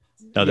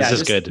No, this Yeah, is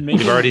just good.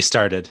 We've already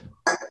started.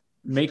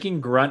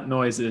 making grunt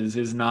noises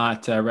is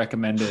not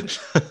recommended.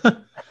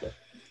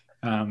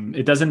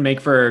 It doesn't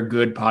make for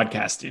good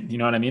podcasting. You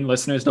know what I mean?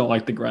 Listeners don't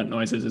like the grunt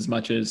noises as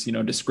much as,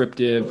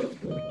 descriptive,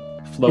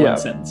 flowing Yeah.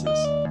 sentences.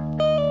 All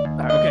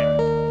right.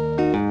 Okay.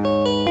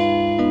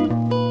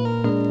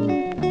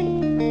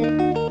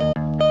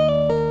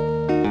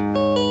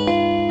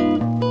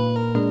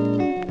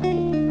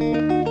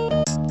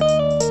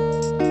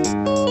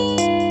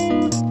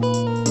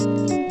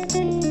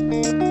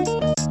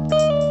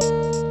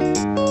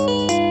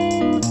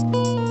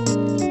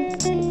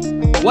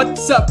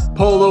 What's up,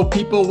 Polo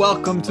people?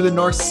 Welcome to the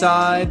North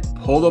Side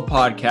Polo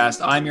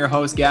Podcast. I'm your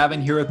host,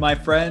 Gavin, here with my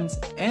friends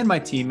and my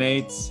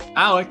teammates,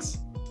 Alex.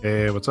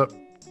 Hey, what's up?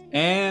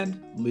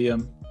 And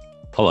Liam.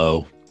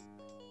 Hello.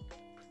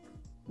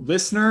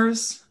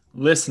 Listeners,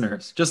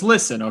 just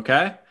listen,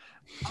 okay?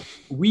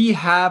 We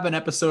have an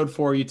episode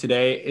for you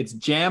today. It's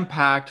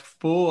jam-packed,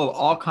 full of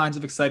all kinds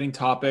of exciting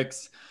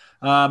topics.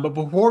 But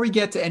before we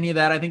get to any of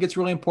that, I think it's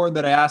really important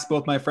that I ask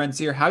both my friends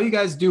here, how you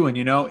guys doing?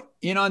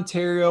 In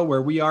Ontario,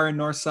 where we are in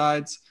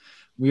Northsides,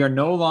 we are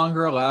no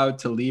longer allowed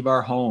to leave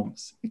our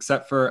homes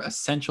except for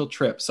essential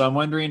trips. So I'm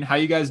wondering how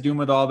you guys doing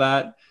with all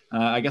that.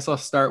 I guess I'll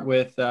start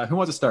with, who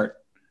wants to start?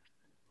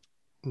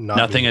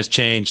 Nothing has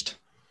changed.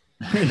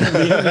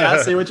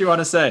 Yeah, say what you want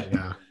to say.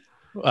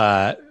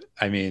 Yeah.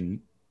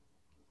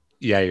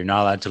 You're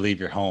not allowed to leave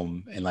your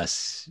home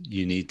unless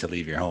you need to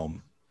leave your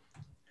home.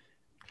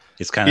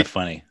 It's kind of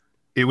funny.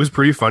 It was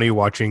pretty funny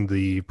watching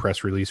the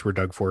press release where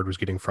Doug Ford was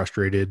getting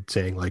frustrated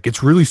saying like,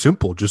 it's really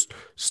simple, just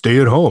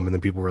stay at home. And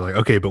then people were like,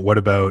 okay, but what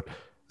about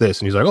this?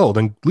 And he's like, oh,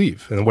 then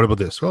leave. And then what about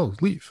this? Oh,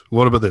 leave.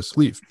 What about this?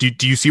 Leave. Do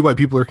you see why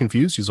people are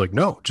confused? He's like,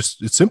 no,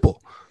 just it's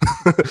simple.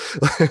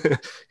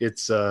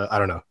 It's I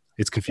don't know.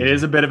 It's confusing. It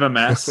is a bit of a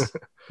mess,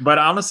 but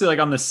honestly, like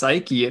on the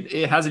psyche,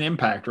 it has an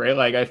impact, right?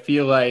 Like I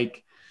feel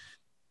like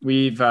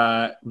we've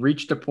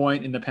reached a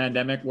point in the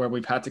pandemic where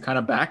we've had to kind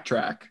of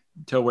backtrack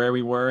to where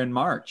we were in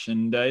March,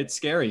 and it's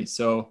scary.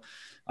 So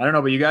I don't know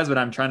about you guys, but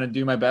I'm trying to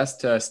do my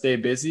best to stay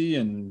busy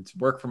and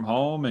work from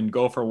home and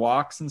go for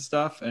walks and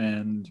stuff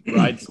and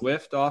ride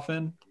Swift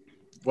often.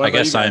 I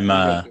guess I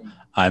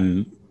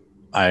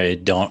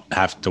don't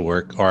have to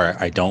work, or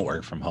I don't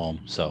work from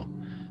home, so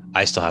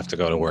I still have to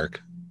go to work,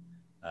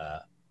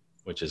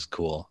 which is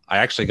cool. I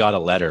actually got a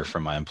letter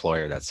from my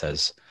employer that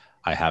says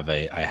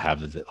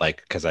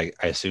because I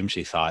assume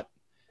she thought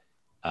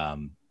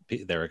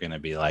they were going to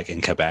be like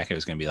in Quebec, it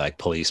was going to be like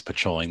police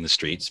patrolling the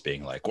streets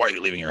being like, why are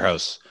you leaving your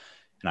house?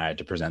 And I had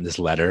to present this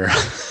letter.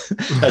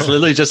 That's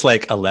literally just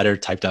like a letter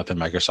typed up in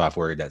Microsoft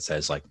Word that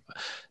says like,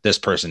 this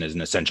person is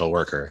an essential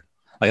worker.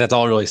 Like that's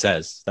all it really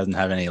says. Doesn't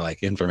have any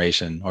like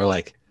information or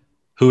like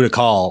who to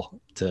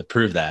call to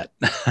prove that.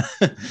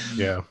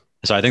 Yeah.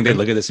 So I think they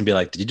look at this and be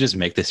like, did you just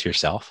make this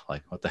yourself?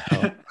 Like, what the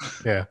hell?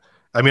 Yeah.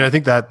 I mean, I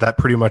think that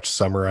pretty much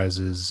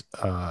summarizes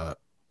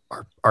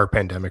our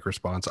pandemic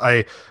response.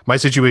 My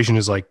situation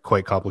is like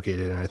quite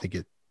complicated, and I think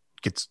it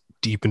gets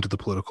deep into the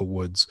political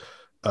woods,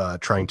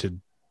 trying to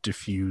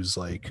diffuse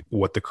like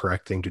what the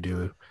correct thing to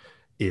do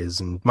is.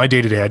 And my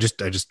day to day, I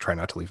just try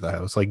not to leave the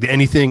house. Like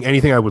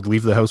anything I would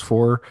leave the house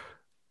for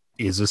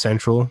is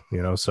essential,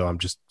 so I'm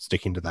just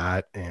sticking to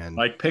that. And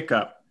like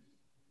pickup.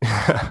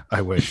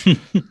 I wish.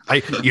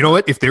 You know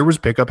what? If there was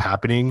pickup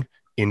happening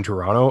in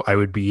Toronto, I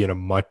would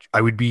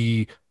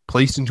be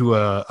placed into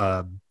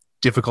a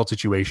difficult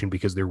situation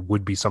because there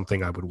would be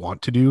something I would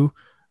want to do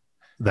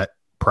that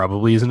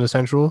probably isn't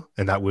essential,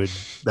 and that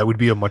would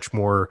be a much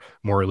more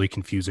morally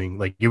confusing.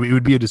 Like it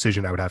would be a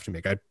decision I would have to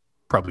make. I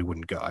probably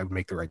wouldn't go. I would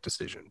make the right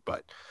decision,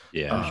 but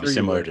yeah, sure,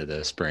 similar to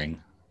the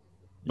spring.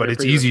 But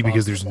it's easy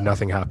because there's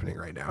nothing happening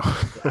right now.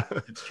 Yeah,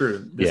 it's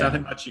true. There's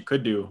nothing much you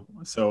could do.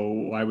 So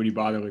why would you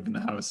bother leaving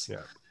the house?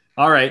 Yeah.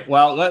 All right.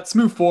 Well, let's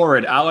move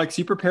forward. Alex,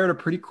 you prepared a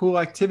pretty cool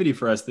activity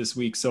for us this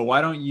week. So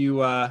why don't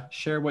you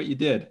share what you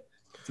did?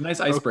 It's a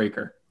nice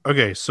icebreaker.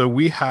 Okay. So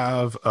we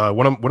have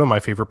one of my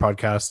favorite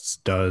podcasts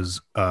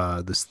does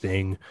this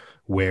thing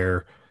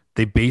where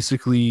they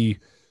basically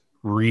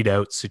read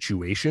out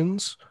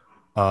situations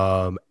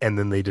and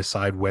then they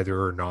decide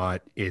whether or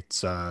not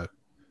it's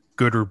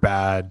good or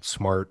bad,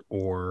 smart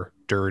or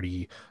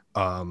dirty.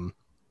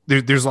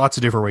 There's lots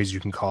of different ways you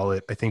can call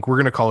it. I think we're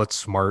going to call it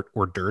smart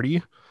or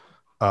dirty.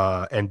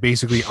 And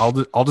basically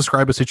I'll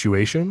describe a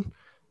situation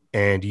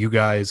and you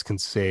guys can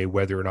say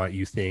whether or not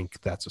you think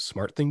that's a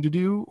smart thing to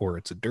do or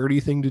it's a dirty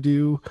thing to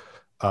do.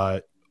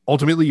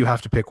 Ultimately you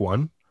have to pick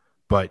one,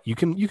 but you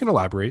can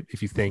elaborate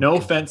if you think. No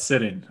fence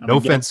sitting. No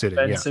fence sitting.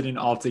 Fence sitting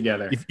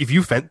altogether. If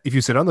you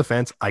sit on the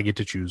fence, I get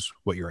to choose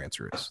what your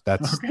answer is.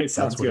 That's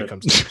sounds what good. it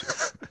comes down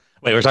to.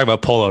 Wait, we're talking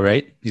about polo,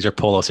 right? These are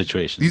polo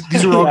situations.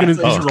 These are all going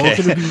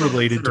to be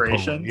related to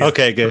polo. Yeah.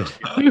 Okay, good.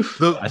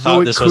 I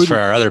thought this was for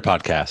our other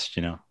podcast,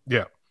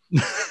 Yeah.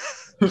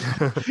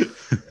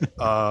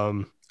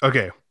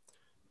 Okay.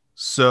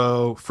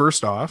 So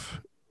first off,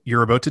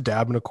 you're about to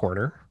dab in a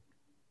corner.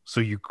 So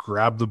you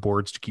grab the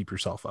boards to keep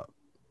yourself up.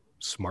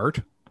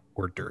 Smart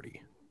or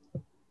dirty?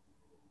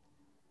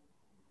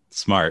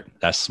 Smart.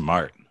 That's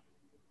smart.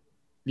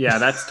 Yeah,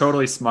 that's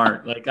totally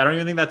smart. Like, I don't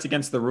even think that's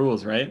against the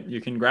rules, right? You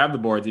can grab the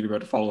boards if you're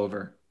about to fall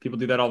over. People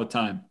do that all the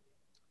time.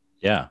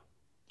 Yeah.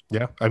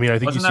 Yeah, I mean, I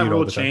think Wasn't you see that it all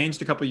rule the time.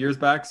 changed a couple years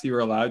back? So you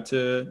were allowed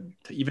to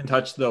even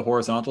touch the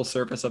horizontal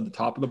surface of the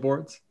top of the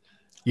boards?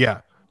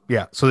 Yeah,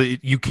 yeah. So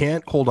you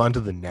can't hold on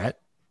to the net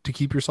to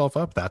keep yourself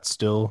up. That's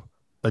still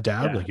a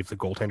dab. Yeah. Like if the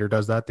goaltender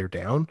does that, they're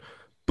down.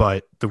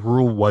 But the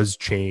rule was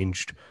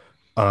changed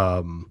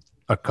a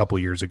couple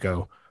years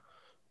ago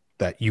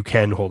that you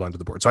can hold on to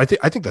the board. So I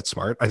think that's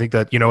smart. I think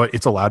that, you know what,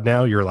 it's allowed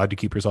now. You're allowed to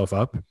keep yourself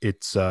up.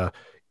 It's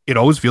it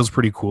always feels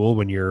pretty cool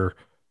when you're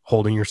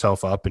holding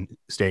yourself up and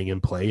staying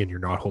in play and you're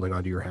not holding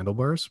onto your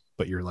handlebars,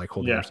 but you're like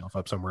holding yourself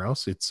up somewhere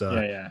else. It's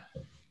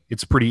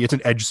it's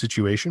an edge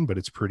situation, but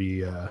it's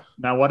pretty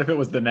Now, what if it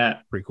was the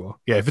net? pretty cool.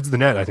 Yeah, if it's the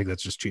net, I think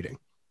that's just cheating.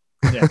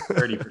 Yeah,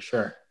 30 for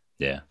sure.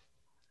 Yeah.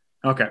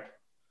 Okay.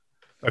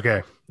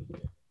 Okay.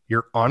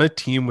 You're on a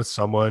team with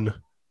someone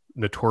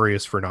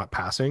notorious for not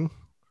passing,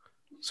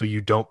 so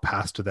you don't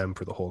pass to them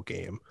for the whole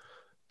game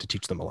to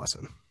teach them a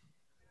lesson.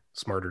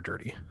 Smart or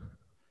dirty?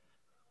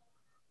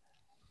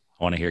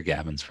 I want to hear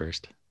Gavin's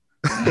first.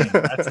 Dang,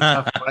 that's a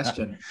tough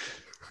question.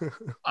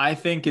 I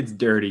think it's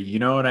dirty. You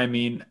know what I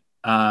mean?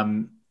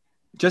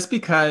 Just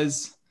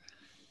because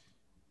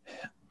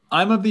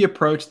I'm of the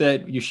approach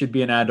that you should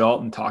be an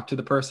adult and talk to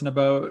the person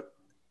about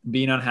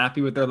being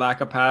unhappy with their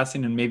lack of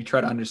passing and maybe try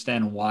to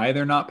understand why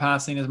they're not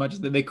passing as much as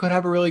they could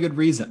have a really good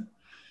reason.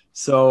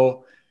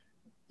 So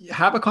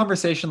have a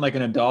conversation like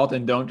an adult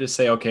and don't just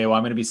say, okay, well,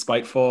 I'm going to be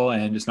spiteful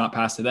and just not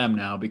pass to them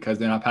now because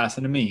they're not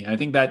passing to me. I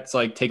think that's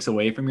like takes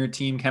away from your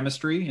team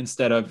chemistry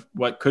instead of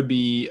what could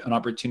be an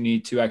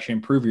opportunity to actually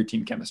improve your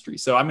team chemistry.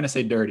 So I'm going to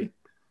say dirty.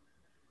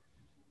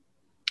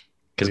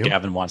 Because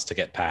Gavin wants to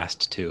get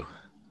passed too.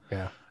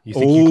 Yeah. You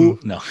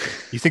think no.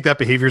 You think that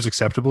behavior is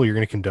acceptable? You're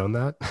going to condone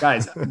that?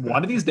 Guys,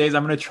 one of these days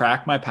I'm going to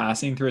track my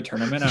passing through a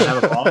tournament. I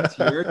have a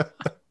volunteer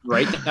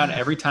write down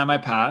every time I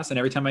pass and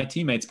every time my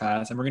teammates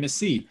pass, and we're going to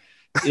see,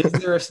 is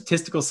there a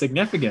statistical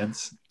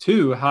significance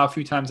to how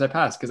few times I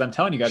pass? Because I'm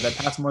telling you guys, I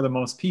pass more than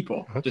most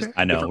people. Okay.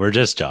 I know. We're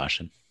just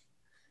joshing.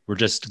 We're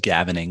just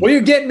Gavining. Well,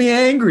 you're getting me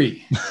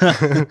angry.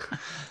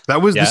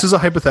 This is a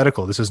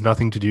hypothetical. This has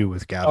nothing to do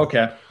with Gavin.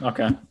 Okay.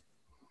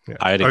 Yeah.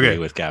 I'd agree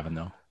with Gavin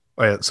though.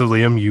 Oh, yeah. So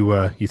Liam,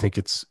 you think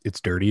it's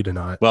dirty to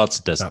not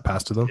not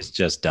pass to them? It's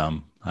just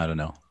dumb. I don't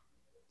know.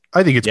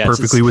 I think it's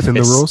perfectly within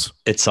the rules.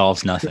 It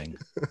solves nothing.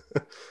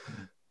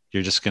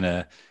 You're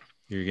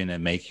gonna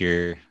make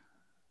your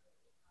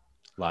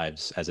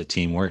lives as a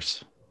team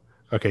worse.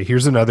 Okay,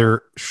 here's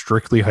another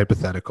strictly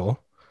hypothetical.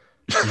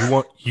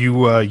 You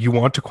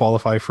want to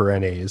qualify for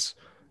NAs,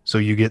 so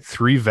you get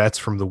 3 vets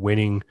from the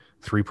winning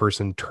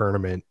 3-person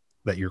tournament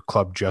that your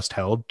club just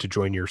held to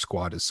join your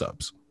squad as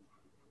subs.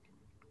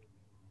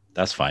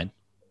 That's fine.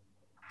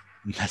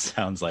 That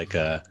sounds like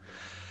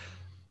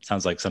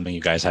something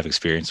you guys have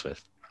experience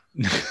with.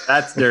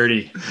 That's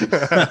dirty.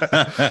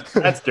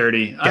 That's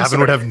dirty. Gavin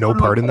would have no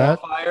part in that.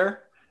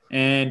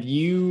 And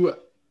you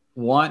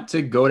want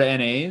to go to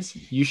NAs,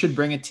 you should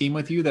bring a team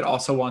with you that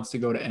also wants to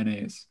go to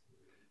NAs.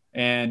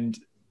 And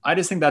I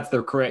just think that's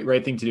the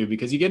right thing to do,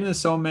 because you get into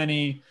so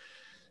many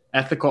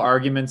ethical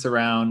arguments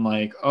around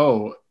like,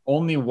 oh,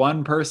 only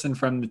one person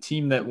from the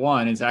team that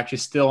won is actually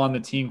still on the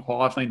team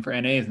qualifying for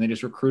NAs, and they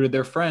just recruited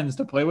their friends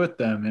to play with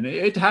them. And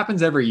it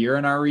happens every year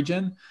in our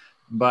region.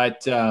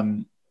 But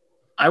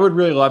I would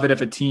really love it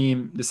if a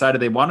team decided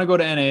they want to go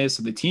to NAs,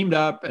 so they teamed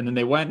up and then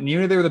they went,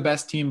 near they were the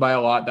best team by a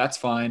lot. That's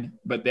fine.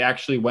 But they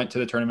actually went to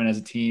the tournament as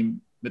a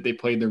team that they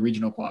played the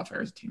regional qualifier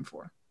as a team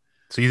for.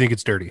 So you think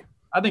it's dirty?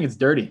 I think it's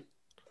dirty.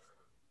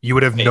 You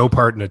would have no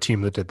part in a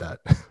team that did that.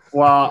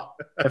 Well,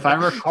 if I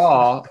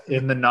recall,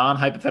 in the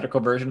non-hypothetical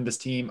version of this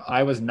team,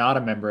 I was not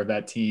a member of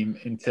that team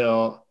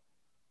until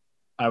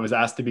I was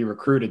asked to be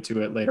recruited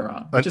to it later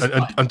on.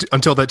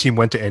 Until that team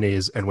went to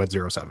NAs and went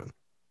 0-7.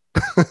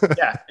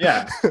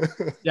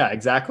 Yeah,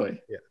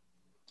 exactly. Yeah.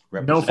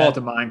 Represent. No fault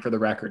of mine for the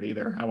record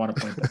either. I want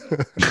to point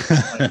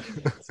that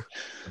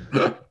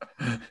out.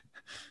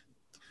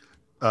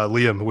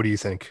 Liam, what do you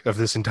think of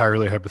this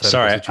entirely hypothetical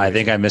Sorry, situation? I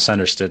think I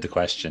misunderstood the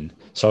question.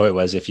 So it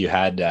was if you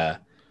had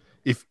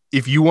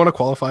if you want to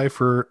qualify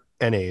for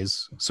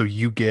NAs, so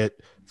you get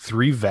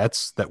 3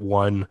 vets that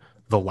won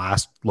the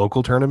last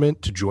local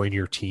tournament to join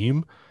your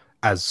team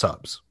as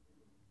subs.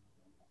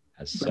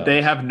 But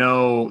they have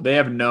no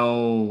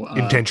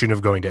intention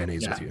of going to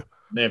NAs with you.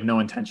 They have no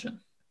intention.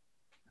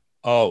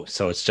 Oh,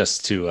 so it's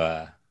just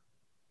to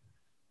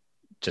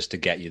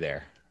get you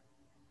there.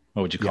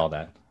 What would you call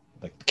that?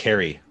 Like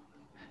carry.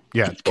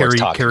 Yeah, carry,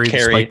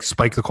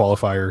 spike the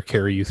qualifier,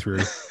 carry you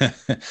through.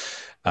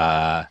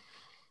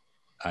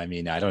 I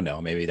mean, I don't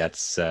know. Maybe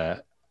that's.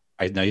 I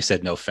know you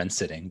said no fence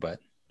sitting, but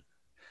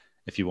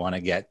if you want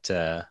to get,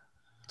 so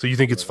you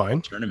think it's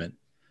fine? Tournament.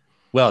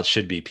 Well, it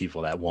should be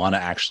people that want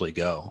to actually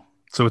go.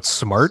 So it's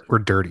smart or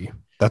dirty?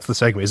 That's the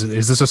segment.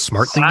 Is this a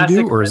smart thing to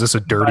do, or is this a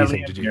dirty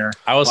thing to do?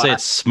 I will say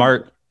it's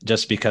smart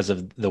just because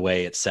of the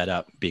way it's set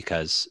up,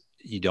 because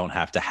you don't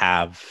have to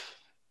have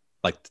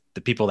like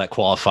the people that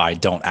qualify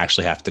don't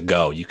actually have to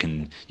go. You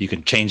can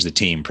change the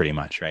team pretty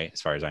much, right?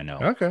 As far as I know.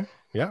 Okay.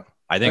 Yeah.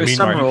 I think There's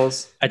some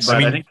rules, I'd but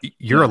say- I think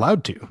You're yeah.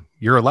 allowed to.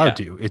 You're allowed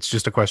to. It's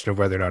just a question of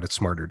whether or not it's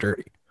smart or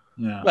dirty.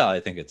 yeah. Well, I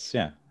think it's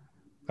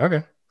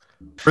Okay.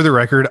 For the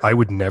record, I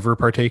would never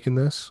partake in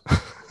this.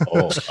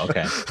 Oh,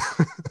 okay.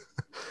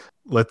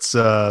 Let's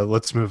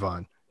move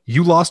on.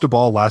 You lost a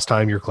ball last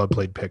time your club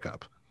played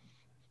pickup.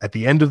 At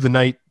the end of the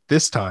night,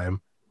 this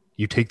time,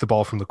 you take the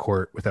ball from the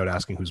court without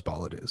asking whose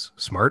ball it is.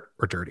 Smart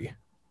or dirty?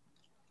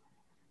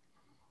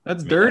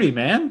 That's dirty,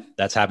 man.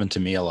 That's happened to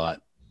me a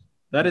lot.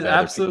 That is by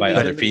other- absolutely by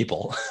other dirty.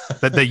 people.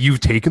 that you've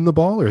taken the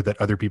ball or that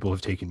other people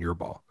have taken your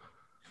ball?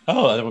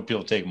 Oh, other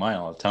people take mine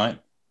all the time.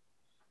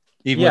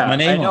 Even Yeah, with my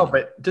name I know, on it.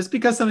 but just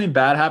because something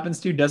bad happens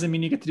to you doesn't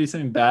mean you get to do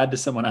something bad to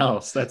someone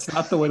else. That's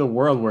not the way the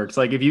world works.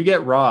 Like if you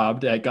get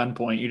robbed at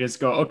gunpoint, you just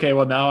go, okay,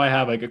 well now I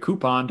have like a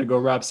coupon to go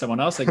rob someone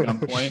else at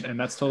gunpoint, and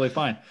that's totally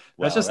fine.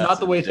 Well, That's just not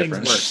the way things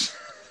different. work.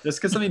 Just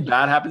because something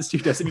bad happens to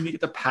you doesn't mean you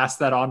get to pass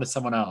that on to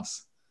someone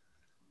else.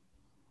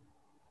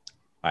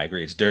 I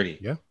agree. It's dirty.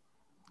 Yeah.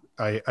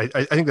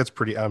 I think that's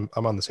pretty. I'm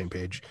on the same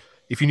page.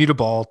 If you need a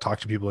ball, talk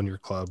to people in your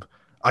club.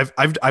 I've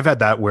had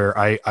that where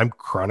I'm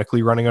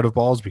chronically running out of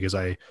balls because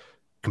I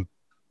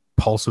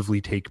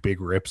compulsively take big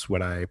rips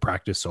when I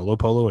practice solo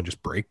polo and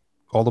just break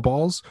all the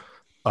balls.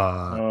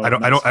 I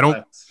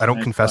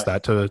don't confess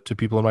that to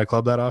people in my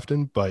club that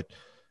often, but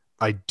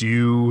I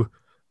do.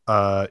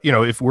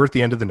 If we're at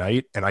the end of the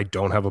night and I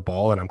don't have a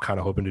ball and I'm kind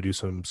of hoping to do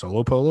some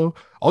solo polo,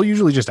 I'll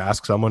usually just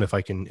ask someone if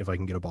I can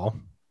get a ball.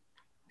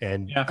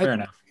 And Yeah, fair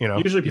enough.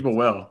 it- Usually people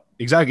will.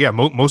 Exactly. Yeah.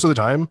 Most of the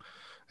time,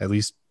 at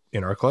least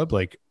in our club,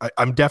 like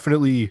I've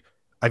definitely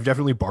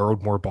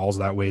borrowed more balls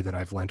that way than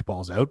I've lent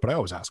balls out, but I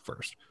always ask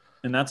first.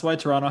 And that's why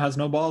Toronto has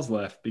no balls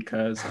left,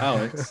 because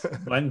Alex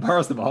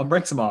borrows the ball and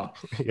breaks them all.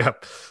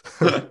 Yep.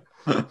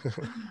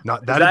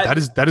 Not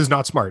that- that is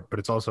not smart, but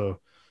it's also,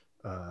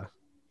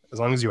 as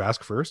long as you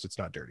ask first, it's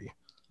not dirty.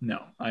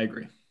 No, I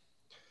agree.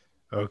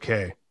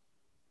 Okay.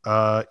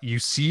 You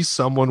see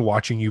someone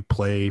watching you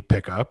play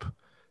pickup,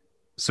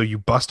 so you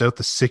bust out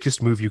the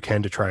sickest move you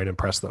can to try and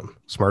impress them.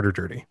 Smart or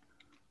dirty?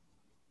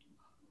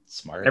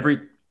 Smart.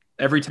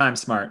 Every time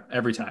smart.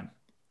 Every time.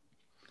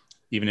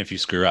 Even if you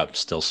screw up,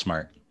 still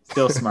smart.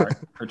 Still smart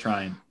for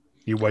trying.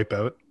 You wipe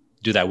out.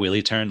 Do that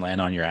wheelie turn,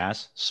 land on your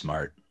ass.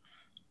 Smart.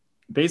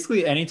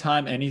 Basically,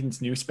 anytime any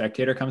new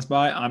spectator comes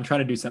by, I'm trying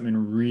to do something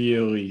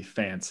really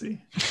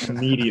fancy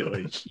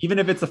immediately. Even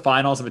if it's the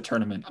finals of a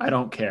tournament, I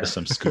don't care. With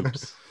some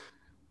scoops.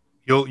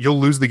 You'll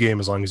lose the game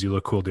as long as you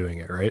look cool doing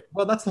it, right?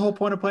 Well, that's the whole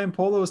point of playing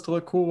polo, is to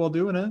look cool while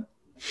doing it.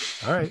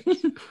 All right.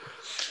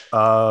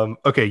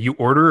 Okay, you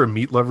order a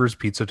meat lover's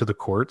pizza to the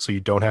court so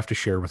you don't have to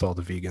share with all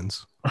the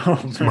vegans.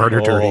 Smart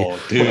or dirty? Oh,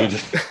 dude.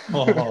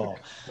 Oh.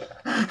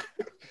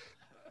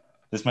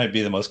 This might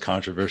be the most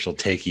controversial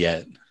take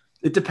yet.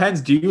 It depends.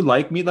 Do you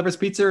like meat lovers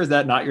pizza, or is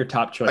that not your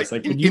top choice?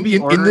 Like, would you be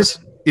in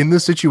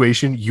this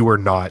situation, you are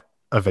not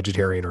a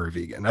vegetarian or a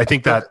vegan. I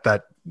think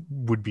that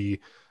would be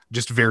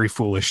just very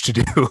foolish to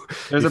do.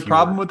 There's a if you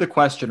problem were. with the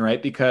question,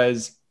 right?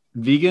 Because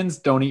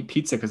vegans don't eat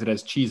pizza because it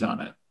has cheese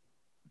on it.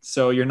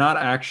 So you're not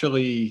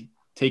actually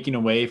taking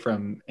away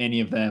from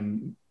any of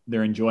them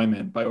their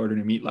enjoyment by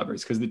ordering meat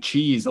lovers, because the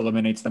cheese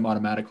eliminates them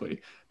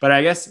automatically. But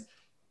I guess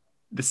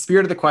the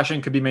spirit of the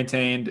question could be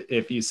maintained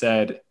if you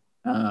said,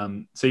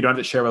 so you don't have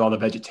to share with all the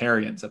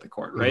vegetarians at the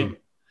court, right?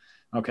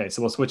 Mm-hmm. Okay,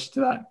 so we'll switch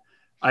to that.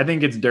 I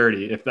think it's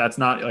dirty. If that's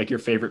not like your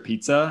favorite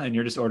pizza and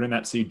you're just ordering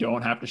that so you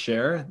don't have to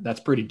share, that's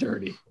pretty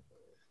dirty.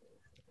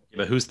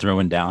 But who's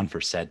throwing down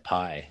for said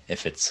pie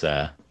if it's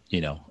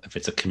if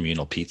it's a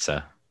communal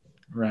pizza?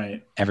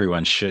 Right.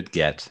 Everyone should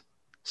get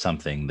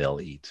something they'll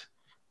eat.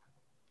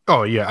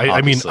 Oh yeah, I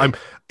mean, Obviously. I'm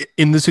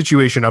in this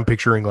situation. I'm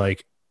picturing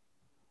like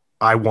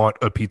I want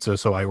a pizza,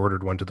 so I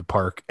ordered one to the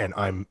park, and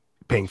I'm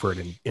paying for it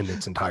in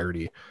its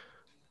entirety.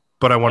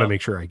 But I want to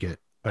make sure I get.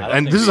 I don't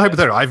And think this is we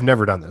hypothetical. I've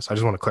never done this. I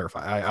just want to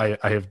clarify.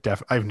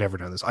 I've never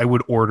done this. I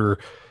would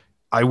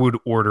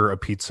order a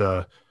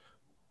pizza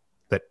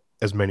that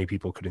as many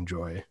people could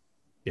enjoy,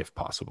 if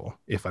possible.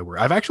 If I were,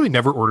 I've actually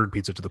never ordered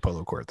pizza to the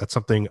polo court. That's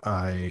something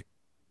I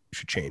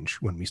should change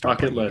when we start.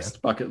 Bucket playing list. again.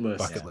 Bucket list.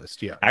 Bucket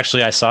list. Yeah.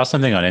 Actually, I saw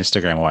something on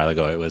Instagram a while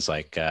ago. It was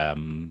like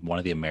one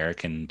of the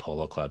American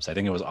polo clubs. I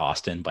think it was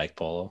Austin Bike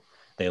Polo.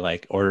 They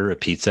like ordered a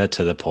pizza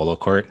to the polo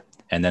court,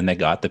 and then they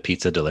got the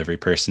pizza delivery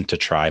person to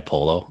try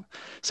polo.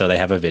 So they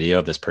have a video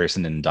of this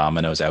person in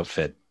Domino's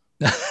outfit.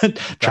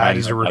 That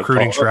is a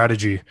recruiting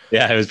strategy.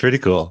 Yeah, it was pretty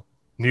cool.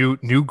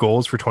 New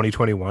goals for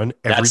 2021.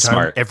 That's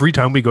smart. Every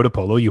time we go to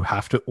polo, you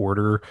have to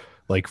order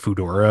like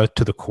Foodora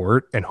to the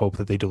court and hope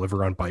that they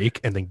deliver on bike,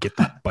 and then get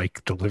the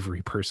bike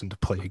delivery person to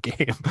play a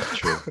game.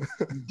 True.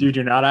 Dude,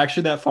 you're not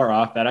actually that far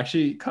off. That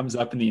actually comes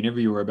up in the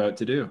interview we're about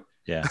to do.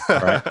 Yeah.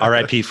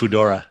 R.I.P.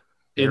 Foodora.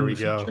 There In we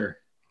the go. future.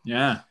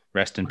 Yeah.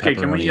 Rest in Okay,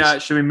 can we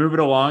pepperonis. should we move it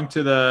along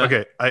to the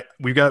Okay,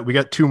 we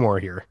got two more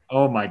here.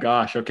 Oh my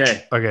gosh.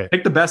 Okay. Okay,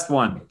 Pick the best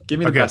one. Give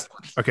me the Okay. best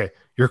one. okay.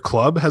 Your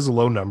club has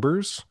low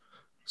numbers,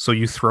 so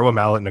you throw a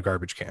mallet in a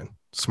garbage can.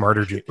 Smart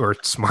or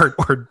smart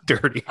or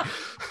dirty?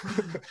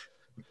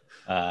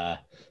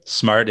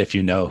 Smart if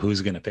you know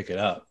who's going to pick it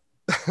up.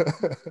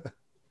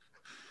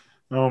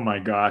 Oh my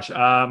gosh.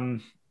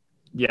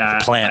 Yeah,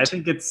 Plant. I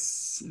think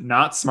it's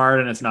not smart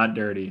and it's not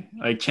dirty.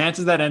 Like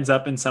chances that ends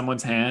up in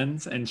someone's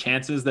hands and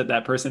chances that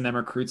that person then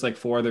recruits like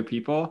 4 other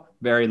people,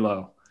 very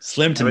low.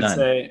 Slim I to would none.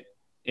 say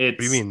it's. What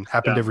do you mean?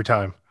 Happened every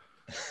time.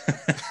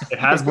 It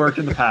has worked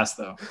in the past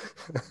though.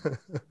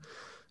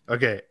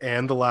 Okay,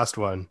 and the last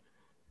one.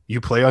 You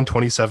play on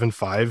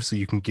 27.5, so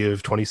you can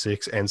give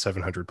 26 and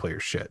 700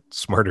 players shit.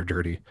 Smart or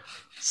dirty?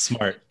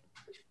 Smart.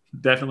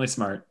 Definitely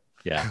smart.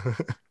 Yeah.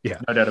 Yeah.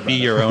 No doubt about Be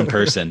it. your own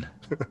person.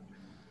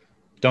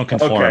 Don't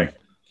conform. Okay.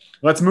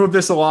 Let's move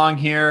this along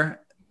here.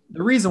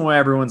 The reason why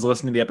everyone's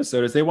listening to the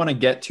episode is they want to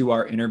get to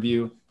our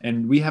interview,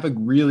 and we have a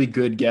really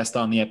good guest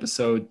on the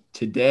episode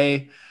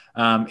today.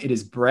 It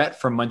is Brett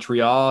from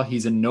Montreal.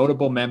 He's a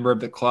notable member of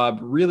the club,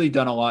 really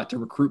done a lot to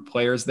recruit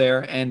players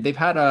there, and they've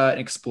had an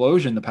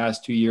explosion the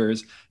past 2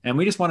 years. And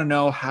we just want to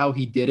know how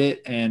he did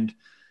it and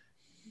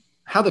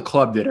how the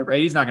club did it,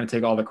 right? He's not going to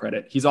take all the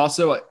credit. He's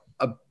also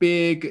a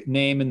big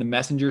name in the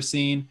messenger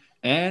scene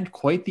and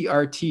quite the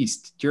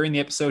artiste. During the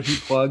episode, he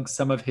plugged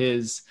some of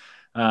his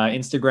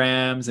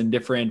Instagrams and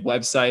different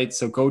websites.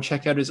 So go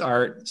check out his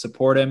art,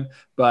 support him.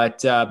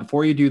 But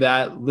before you do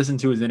that, listen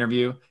to his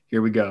interview.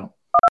 Here we go.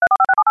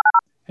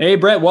 Hey,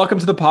 Brett, welcome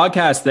to the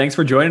podcast. Thanks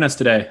for joining us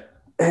today.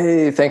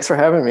 Hey, thanks for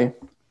having me.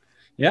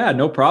 Yeah,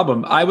 no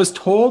problem. I was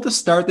told to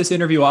start this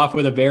interview off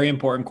with a very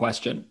important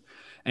question.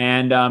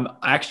 And I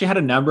actually had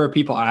a number of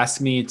people ask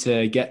me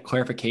to get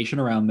clarification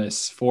around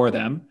this for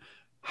them.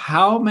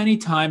 How many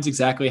times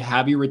exactly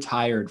have you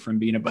retired from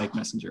being a bike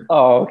messenger?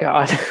 Oh,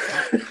 God.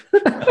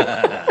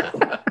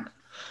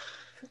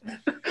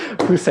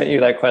 Who sent you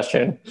that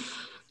question?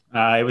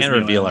 It was Can't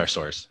reveal Neelan. our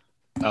source.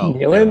 Oh,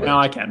 Neelan? No,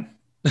 I can.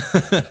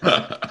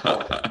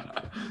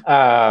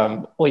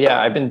 Well,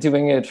 yeah, I've been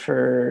doing it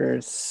for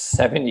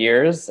 7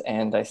 years.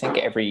 And I think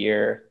every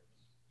year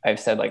I've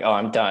said like, oh,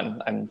 I'm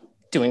done. I'm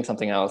doing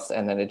something else.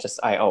 And then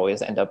I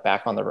always end up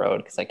back on the road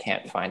because I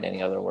can't find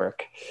any other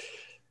work.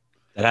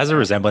 That has a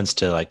resemblance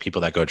to like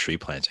people that go tree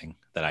planting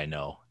that I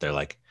know. They're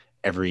like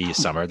every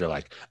summer, they're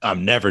like,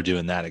 I'm never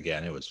doing that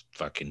again. It was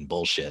fucking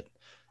bullshit.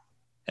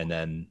 And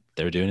then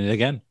they're doing it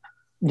again.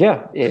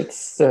 Yeah,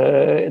 it's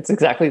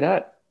exactly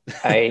that.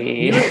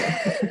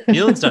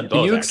 Neelan's done both.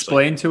 Can you actually.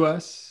 explain to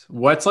us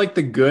what's like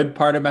the good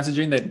part of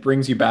messaging that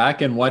brings you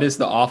back and what is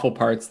the awful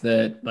parts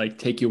that like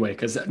take you away?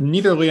 Because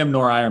neither Liam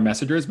nor I are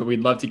messengers, but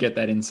we'd love to get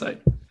that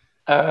insight.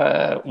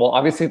 Well,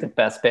 obviously the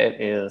best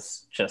bit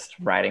is just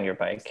riding your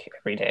bike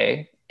every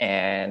day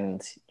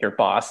and your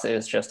boss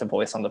is just a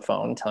voice on the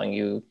phone telling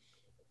you,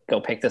 go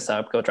pick this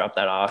up, go drop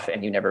that off.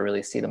 And you never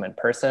really see them in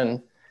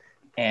person.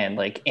 And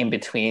like in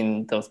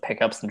between those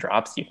pickups and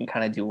drops, you can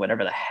kind of do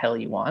whatever the hell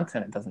you want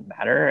and it doesn't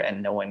matter.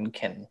 And no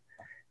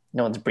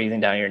one's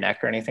breathing down your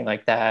neck or anything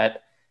like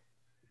that.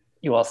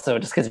 You also,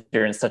 just because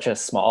you're in such a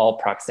small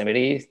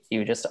proximity,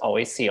 you just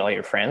always see all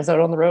your friends out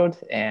on the road.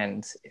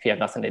 And if you have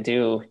nothing to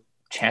do,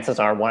 chances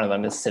are one of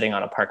them is sitting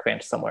on a park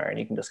bench somewhere and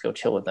you can just go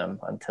chill with them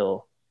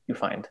until you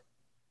find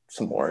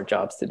some more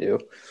jobs to do.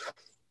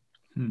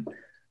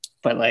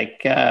 But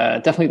like,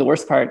 definitely the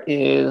worst part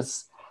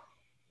is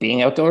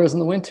being outdoors in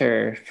the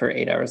winter for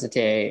 8 hours a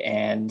day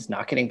and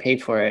not getting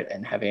paid for it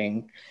and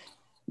having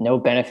no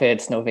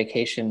benefits, no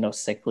vacation, no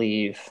sick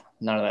leave,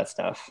 none of that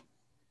stuff.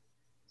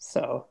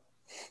 So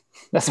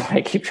that's why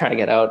I keep trying to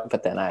get out,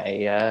 but then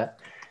I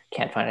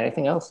can't find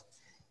anything else.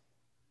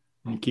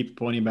 And keep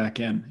pointing back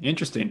in.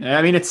 Interesting.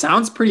 I mean, it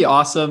sounds pretty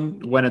awesome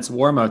when it's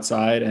warm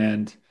outside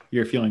and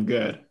you're feeling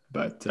good,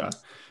 but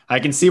I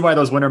can see why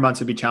those winter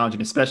months would be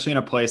challenging, especially in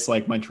a place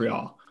like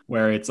Montreal,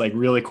 where it's like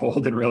really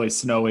cold and really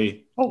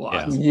snowy a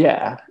lot.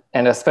 Yeah.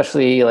 And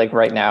especially like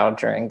right now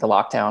during the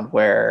lockdown,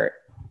 where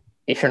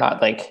if you're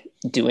not like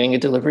doing a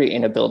delivery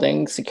in a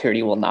building,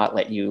 security will not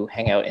let you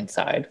hang out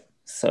inside.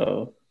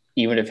 So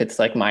even if it's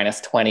like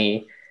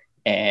 -20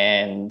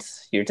 and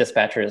your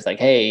dispatcher is like,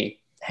 hey,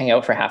 hang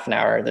out for half an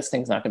hour, this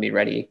thing's not going to be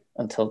ready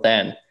until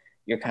then,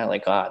 you're kind of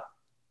like, God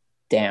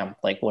damn,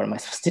 like what am I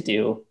supposed to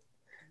do?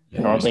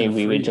 Yeah, normally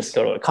we would just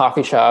go to a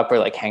coffee shop or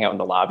like hang out in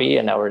the lobby,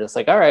 and now we're just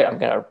like, all right, I'm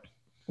going to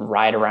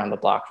ride around the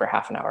block for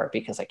half an hour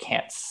because I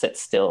can't sit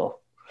still.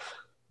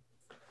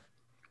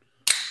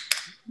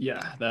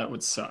 Yeah, that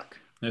would suck.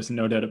 There's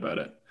no doubt about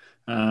it.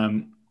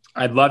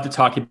 I'd love to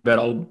talk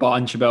about a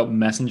bunch about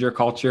messenger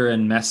culture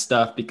and mess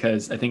stuff,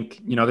 because I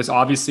think, there's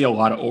obviously a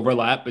lot of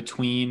overlap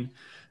between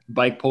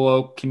bike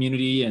polo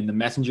community and the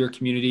messenger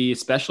community,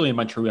 especially in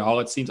Montreal.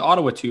 It seems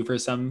Ottawa too for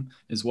some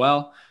as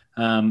well.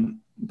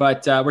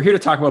 But we're here to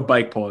talk about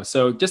bike polo.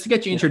 So just to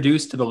get you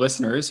introduced to the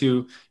listeners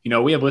who,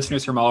 we have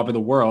listeners from all over the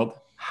world.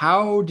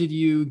 How did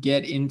you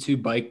get into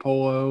bike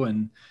polo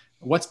and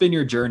what's been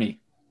your journey?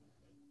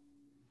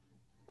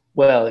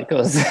 Well, it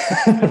goes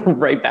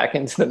right back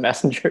into the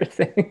messenger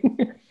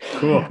thing.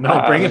 Cool.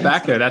 No, bring it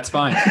back there. That's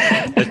fine.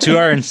 The two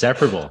are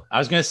inseparable. I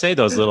was going to say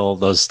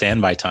those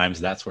standby times.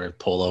 That's where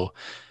polo.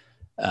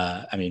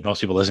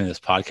 Most people listening to this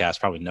podcast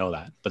probably know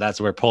that, but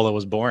that's where polo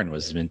was born,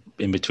 was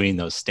in between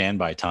those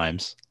standby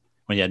times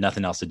when you had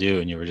nothing else to do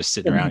and you were just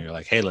sitting around. You're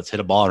like, hey, let's hit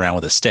a ball around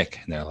with a stick.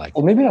 And they're like,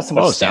 well, maybe not so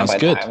much sounds standby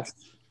good. times,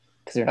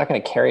 because you're not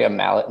going to carry a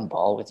mallet and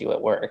ball with you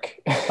at work.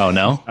 Oh,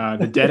 no?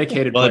 The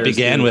dedicated Well, it players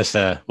began do. with,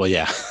 well,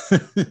 yeah.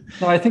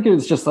 No, I think it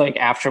was just like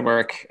after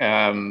work,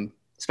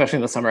 especially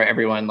in the summer,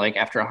 everyone like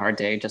after a hard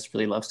day just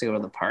really loves to go to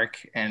the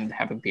park and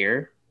have a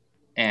beer.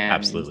 And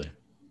Absolutely.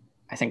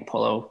 I think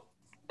polo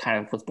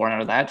kind of was born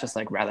out of that. Just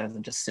like rather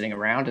than just sitting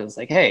around, it was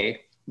like,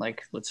 hey,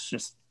 like let's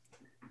just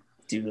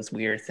do this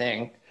weird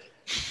thing.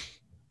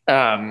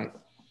 What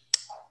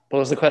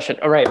was the question?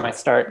 All right, my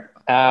start.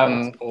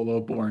 What's polo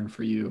born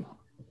for you?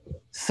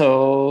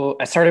 So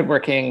I started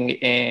working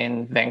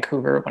in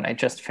Vancouver when I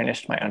just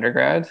finished my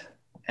undergrad.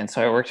 And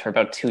so I worked for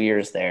about 2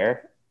 years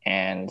there,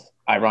 and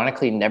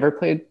ironically never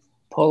played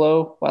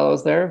polo while I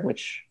was there,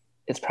 which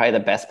is probably the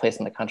best place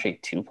in the country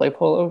to play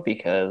polo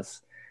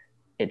because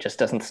it just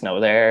doesn't snow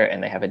there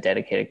and they have a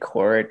dedicated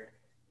court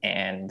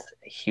and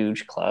a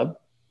huge club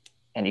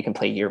and you can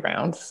play year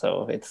round.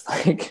 So it's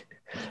like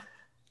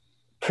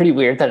pretty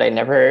weird that I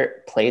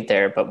never played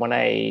there. But when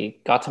I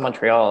got to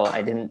Montreal,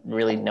 I didn't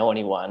really know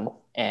anyone,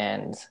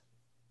 and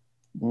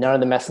none of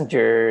the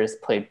messengers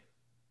played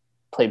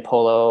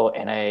polo,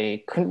 and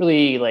I couldn't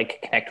really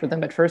like connect with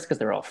them at first because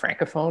they were all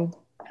francophone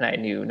and I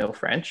knew no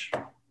French.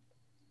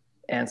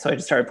 And so I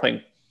just started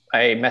playing.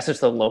 I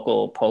messaged the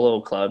local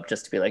polo club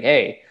just to be like,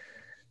 hey,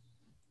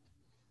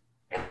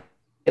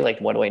 like,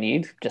 what do I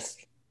need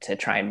just to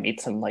try and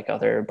meet some like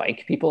other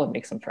bike people and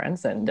make some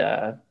friends? And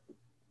I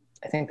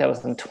think that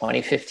was in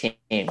 2015,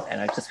 and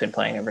I've just been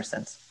playing ever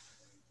since.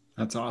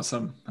 That's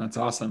awesome. That's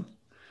awesome.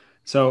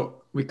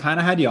 So we kind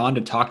of had you on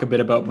to talk a bit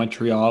about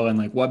Montreal and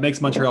like what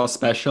makes Montreal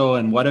special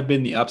and what have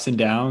been the ups and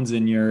downs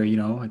in your,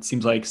 it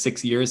seems like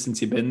 6 years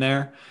since you've been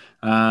there.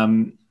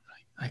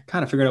 I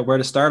kind of figured out where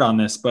to start on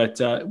this, but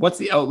what's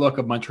the outlook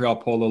of Montreal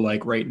polo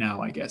like right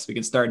now? I guess we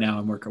can start now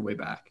and work our way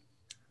back.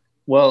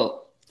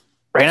 Well,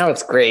 right now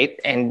it's great.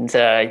 And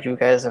you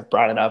guys have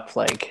brought it up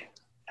like,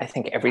 I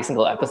think every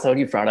single episode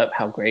you've brought up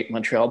how great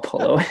Montreal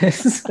polo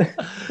is.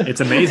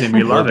 It's amazing.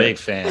 We love We're it. big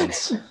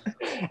fans.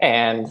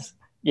 And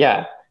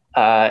yeah,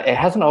 it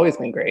hasn't always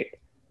been great.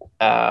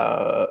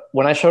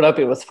 When I showed up,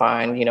 it was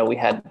fine. We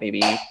had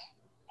maybe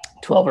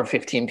 12 or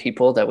 15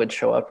 people that would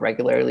show up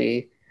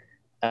regularly.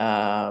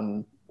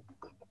 I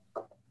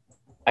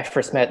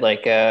first met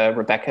like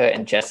Rebecca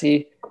and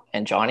Jesse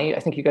and Johnny. I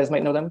think you guys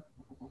might know them.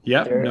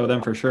 Yeah, know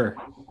them for sure.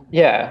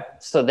 Yeah.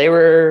 So they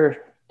were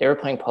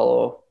playing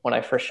polo when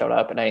I first showed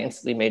up, and I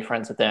instantly made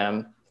friends with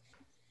them.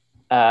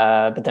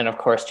 But then, of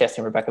course, Jesse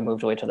and Rebecca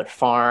moved away to their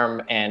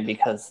farm, and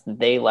because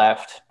they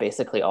left,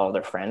 basically all of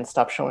their friends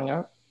stopped showing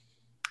up.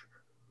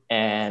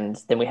 And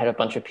then we had a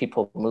bunch of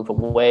people move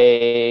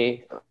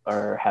away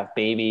or have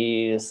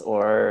babies,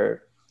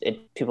 or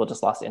people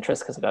just lost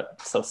interest because it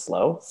got so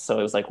slow. So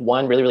it was like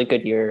one really, really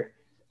good year.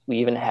 We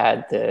even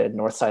had the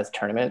Northsides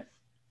tournament,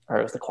 or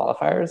it was the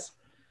qualifiers.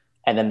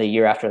 And then the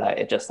year after that,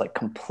 it just like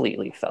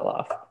completely fell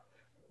off.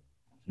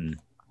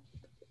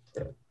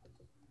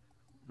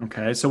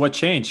 Okay, so what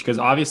changed? Because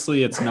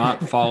obviously it's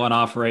not fallen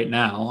off right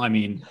now. I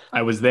mean,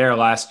 I was there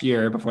last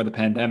year before the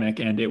pandemic,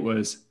 and it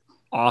was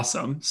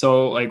awesome.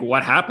 So, like,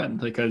 what happened?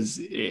 Because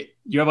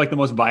you have like the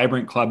most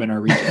vibrant club in our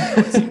region,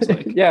 it seems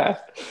like. Yeah.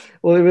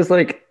 Well, it was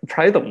like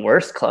probably the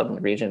worst club in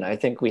the region. I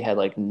think we had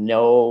like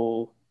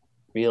no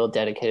real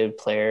dedicated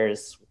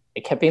players.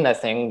 It kept being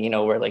that thing,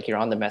 where like you're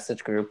on the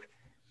message group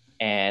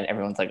and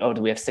everyone's like, oh,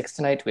 do we have 6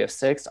 tonight? Do we have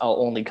 6? I'll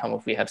only come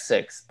if we have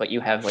 6. But you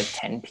have like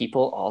 10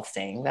 people all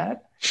saying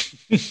that.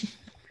 I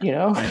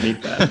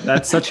hate that.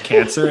 That's such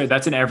cancer.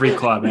 That's in every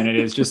club, and it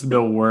is just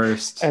the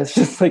worst. And it's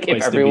just like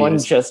if everyone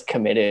is. just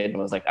committed and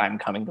was like, I'm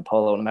coming to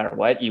polo no matter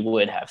what, you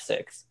would have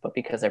 6. But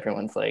because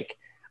everyone's like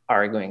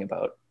arguing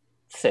about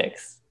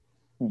 6,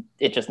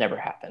 it just never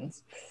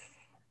happens.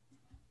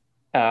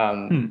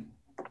 But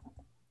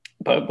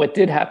what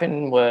did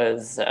happen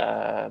was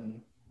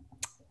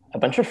a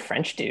bunch of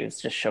French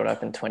dudes just showed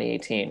up in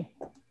 2018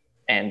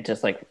 and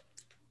just like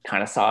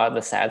kind of saw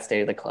the sad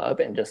state of the club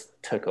and just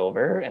took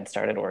over and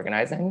started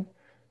organizing.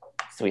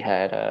 So we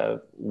had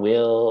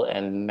Will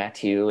and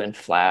Matthew and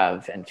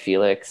Flav and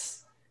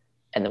Felix.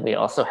 And then we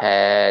also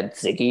had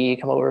Ziggy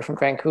come over from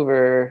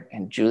Vancouver,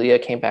 and Julia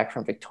came back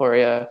from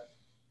Victoria.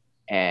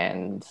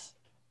 And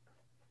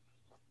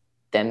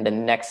then the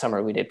next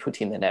summer we did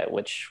Poutine the Net,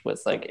 which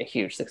was like a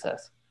huge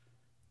success.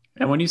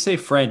 And when you say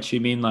French, you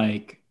mean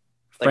like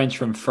French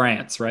from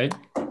France, right?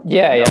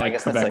 Yeah, yeah. Like I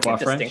guess that's like a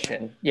distinction.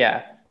 French?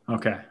 Yeah.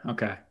 Okay.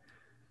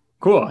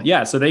 Cool.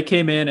 Yeah. So they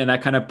came in and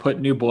that kind of put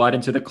new blood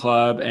into the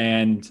club.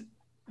 And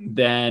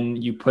then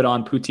you put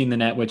on Poutine the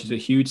Net, which is a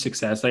huge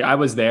success. Like I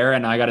was there,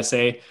 and I got to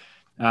say,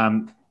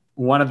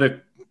 one of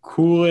the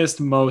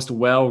coolest, most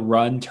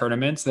well-run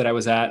tournaments that I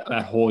was at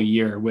that whole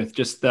year, with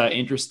just the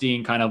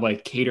interesting kind of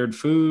like catered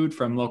food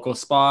from local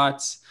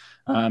spots.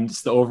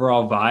 Just the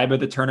overall vibe of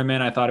the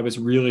tournament. I thought it was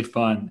really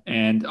fun.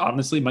 And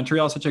honestly,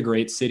 Montreal is such a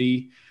great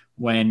city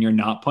when you're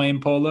not playing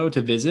polo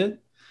to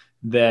visit,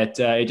 that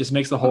it just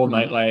makes the whole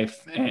nightlife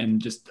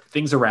and just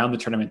things around the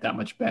tournament that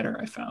much better,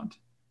 I found.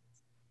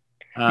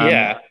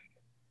 Yeah.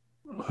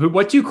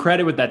 What do you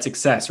credit with that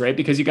success, right?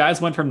 Because you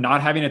guys went from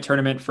not having a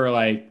tournament for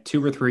like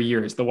 2 or 3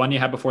 years. The one you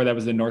had before that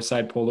was the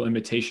Northside Polo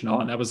Invitational,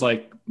 and that was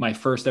like my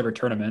first ever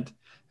tournament.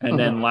 And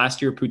then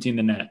last year, Poutine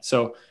the Net.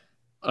 So,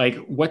 like,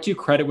 what do you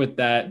credit with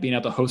that being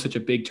able to host such a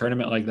big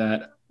tournament like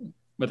that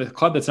with a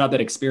club that's not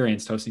that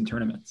experienced hosting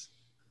tournaments?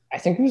 I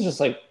think it was just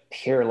like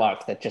pure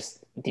luck that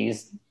just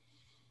these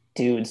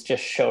dudes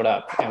just showed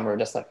up and were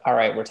just like, all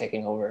right, we're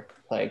taking over.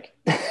 Like,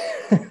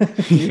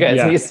 you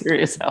guys need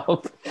serious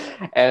help.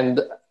 And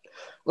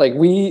like,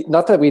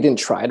 not that we didn't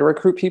try to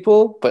recruit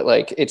people, but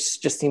like, it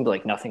just seemed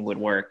like nothing would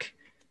work.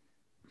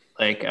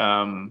 Like,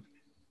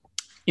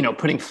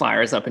 putting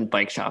flyers up in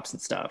bike shops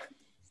and stuff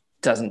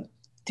doesn't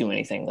do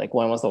anything. Like,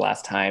 when was the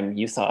last time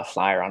you saw a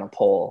flyer on a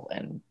pole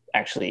and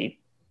actually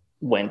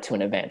went to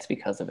an event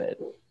because of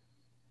it?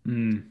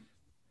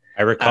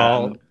 I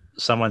recall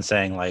someone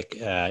saying like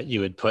you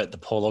would put the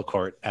polo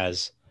court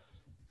as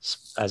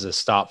a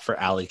stop for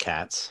alley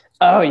cats.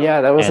 Oh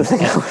yeah, that was the thing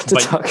I wanted to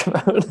talk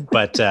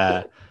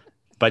about.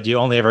 But you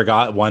only ever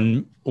got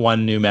one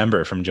new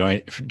member from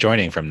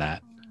joining from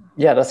that.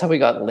 Yeah, that's how we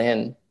got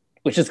Lynn,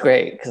 which is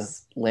great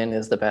because Lynn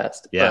is the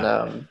best. Yeah,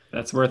 but,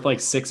 that's worth like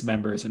 6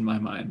 members in my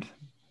mind.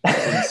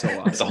 That's so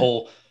awesome.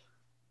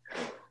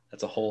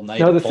 That's a whole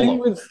night. No, the of polo. thing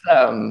with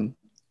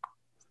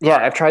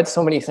I've tried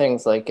so many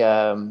things like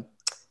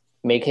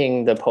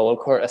making the polo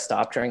court a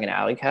stop during an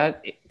alley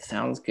cat. It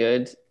sounds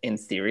good in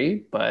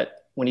theory,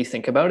 but when you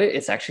think about it,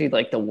 it's actually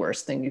like the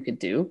worst thing you could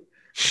do.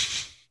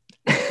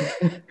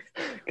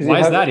 Why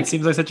is that? It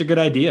seems like such a good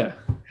idea.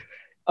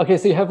 Okay,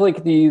 so you have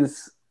like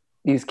these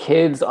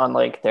kids on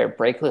like their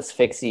brakeless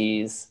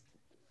fixies,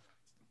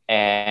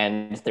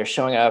 and they're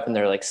showing up and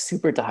they're like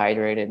super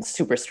dehydrated and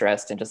super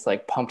stressed and just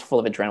like pumped full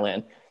of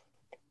adrenaline.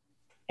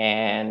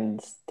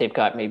 And they've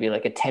got maybe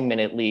like a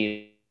 10-minute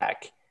lead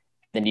back.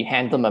 Then you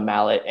hand them a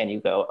mallet and you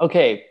go,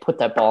 okay, put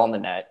that ball in the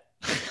net.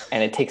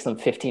 And it takes them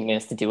 15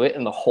 minutes to do it,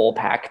 and the whole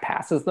pack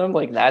passes them.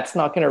 Like, that's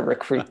not going to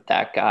recruit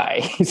that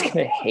guy. He's going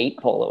to hate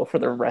polo for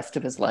the rest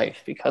of his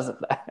life because of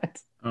that.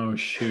 Oh,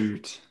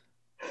 shoot.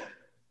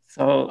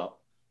 So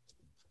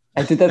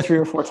I did that 3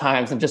 or 4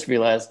 times and just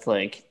realized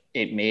like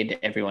it made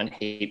everyone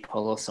hate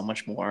polo so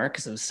much more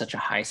because it was such a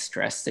high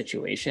stress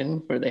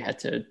situation where they had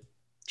to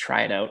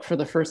try it out for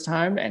the first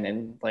time. And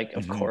then like,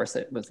 of course,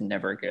 it was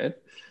never good.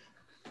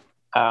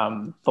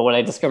 But what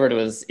I discovered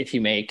was if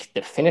you make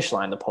the finish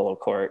line the polo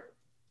court,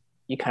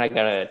 you kind of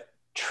got to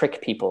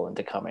trick people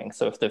into coming.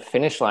 So if the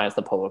finish line is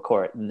the polo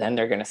court, then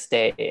they're going to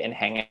stay and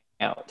hang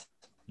out.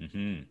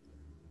 I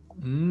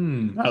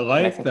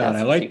like that.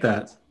 I like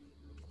that.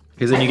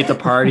 Because then you get to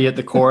party at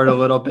the court a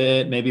little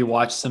bit, maybe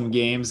watch some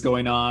games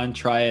going on,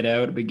 try it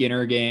out, a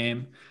beginner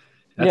game.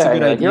 That's a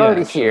good idea. You're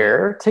already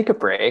here. Take a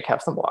break,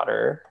 have some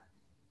water,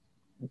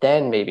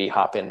 then maybe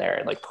hop in there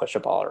and like push a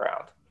ball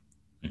around.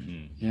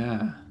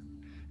 Yeah.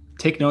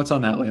 Take notes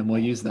on that, Liam. We'll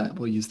use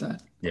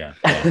that. Yeah.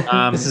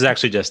 This is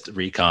actually just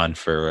recon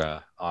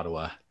for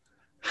Ottawa.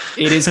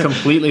 It is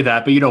completely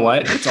that. But you know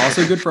what? It's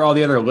also good for all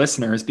the other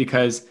listeners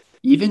because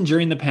even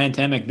during the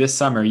pandemic this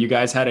summer, you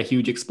guys had a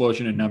huge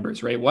explosion in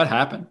numbers, right? What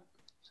happened?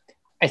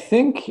 I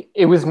think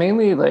it was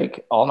mainly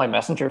like all my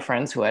messenger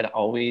friends who had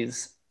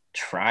always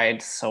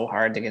tried so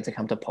hard to get to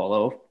come to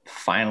polo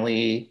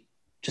finally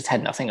just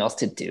had nothing else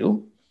to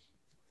do.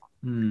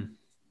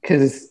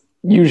 Because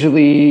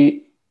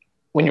usually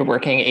when you're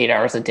working 8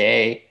 hours a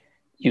day,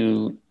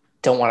 you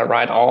don't want to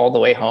ride all the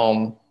way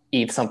home,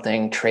 eat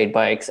something, trade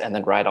bikes, and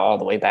then ride all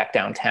the way back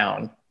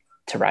downtown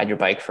to ride your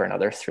bike for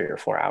another 3 or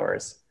 4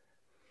 hours.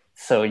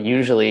 So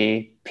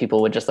usually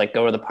people would just like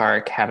go to the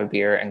park, have a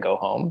beer, and go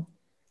home.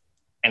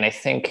 And I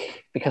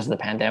think because of the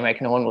pandemic,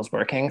 no one was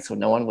working. So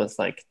no one was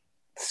like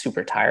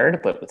super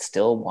tired, but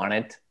still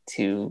wanted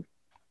to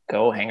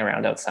go hang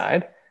around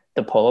outside.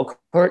 The polo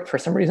court, for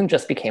some reason,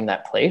 just became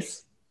that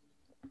place.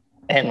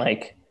 And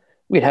like,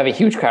 we'd have a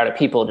huge crowd of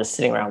people just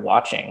sitting around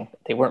watching.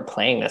 They weren't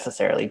playing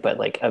necessarily, but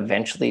like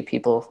eventually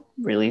people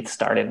really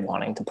started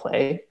wanting to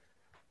play.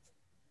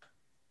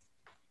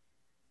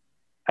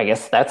 I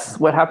guess that's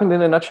what happened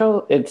in a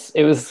nutshell. It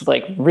was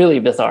like really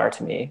bizarre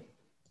to me.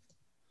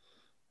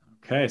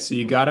 Okay, so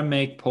you got to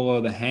make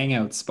polo the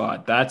hangout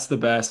spot. That's the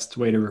best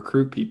way to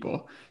recruit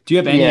people. Do you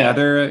have any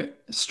other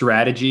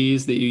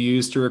strategies that you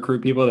use to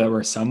recruit people that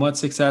were somewhat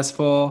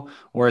successful?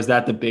 Or is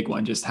that the big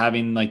one, just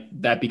having like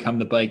that become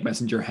the bike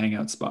messenger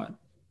hangout spot?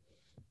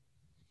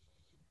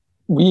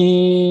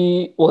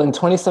 In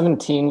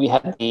 2017, we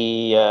had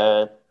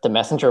the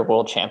Messenger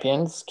World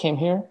Champions came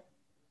here.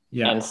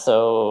 Yeah. And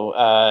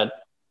so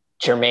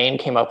Jermaine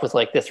came up with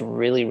like this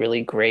really,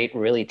 really great,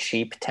 really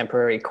cheap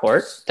temporary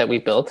court that we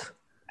built,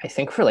 I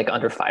think for like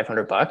under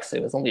 $500.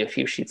 It was only a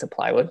few sheets of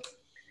plywood.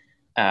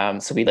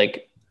 So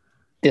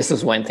this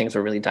was when things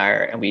were really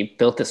dire, and we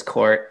built this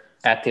court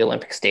at the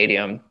Olympic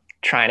Stadium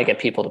trying to get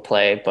people to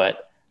play.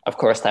 But of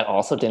course that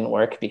also didn't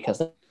work because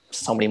there's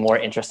so many more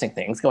interesting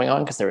things going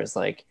on. Cause there was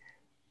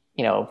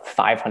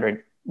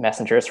 500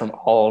 messengers from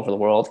all over the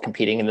world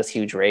competing in this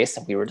huge race.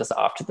 And we were just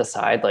off to the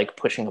side, like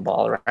pushing a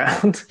ball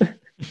around.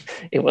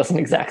 It wasn't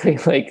exactly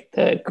like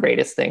the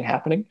greatest thing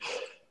happening.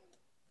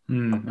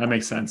 That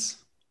makes sense.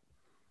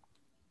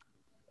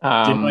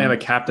 Didn't really have a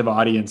captive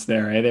audience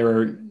there. Eh? They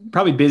were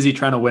probably busy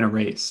trying to win a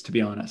race, to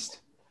be honest.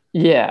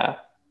 Yeah.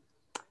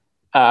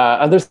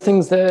 Other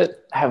things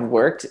that have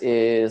worked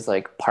is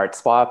like part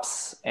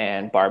swaps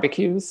and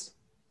barbecues.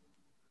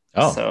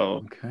 Oh,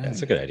 So Okay.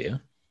 that's a good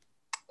idea.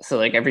 so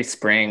like every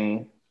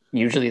spring,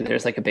 usually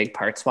there's like a big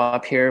part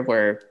swap here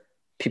where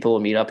people will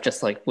meet up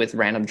just like with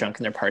random junk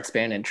in their parts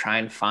bin and try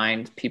and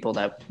find people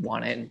that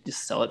want it and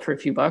just sell it for a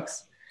few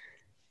bucks.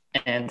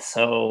 And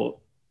so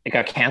it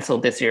got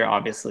canceled this year,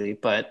 obviously,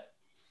 but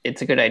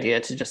it's a good idea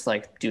to just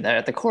like do that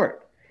at the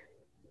court.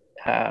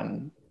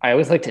 I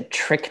always like to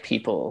trick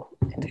people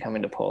into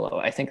coming to polo.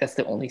 I think that's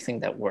the only thing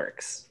that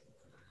works.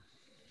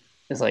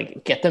 Is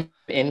like get them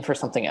in for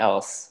something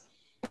else,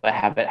 but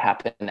have it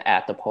happen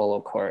at the polo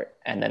court,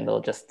 and then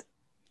they'll just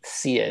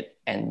see it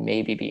and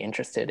maybe be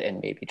interested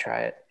and maybe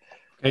try it.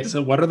 Okay,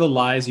 so what are the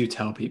lies you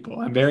tell people?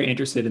 I'm very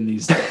interested in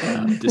these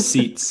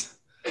deceits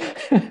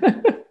because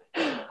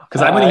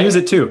I'm going to use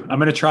it too. I'm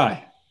going to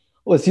try.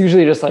 Well, it's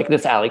usually just like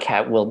this alley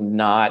cat will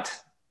not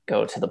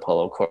go to the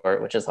polo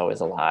court, which is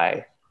always a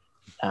lie.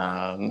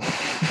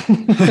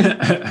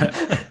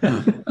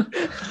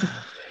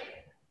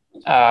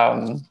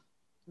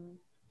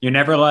 You're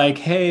never like,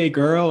 hey,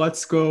 girl,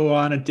 let's go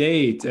on a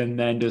date. And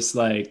then just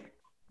like,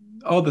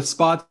 oh, the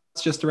spot's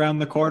just around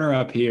the corner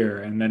up here.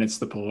 And then it's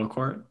the polo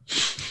court.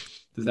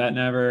 Does that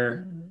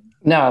never?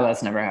 No,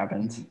 that's never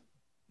happened.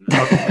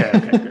 Okay,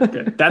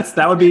 good.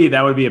 That would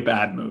be a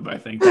bad move. I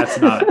think that's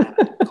not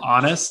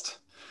honest.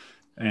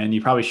 And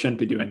you probably shouldn't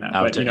be doing that.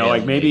 Out But, to you know,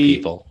 like alienate maybe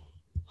people.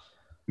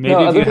 if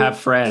other you have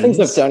friends. Things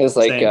I've done is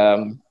like,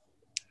 saying,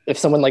 if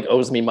someone like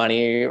owes me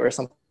money or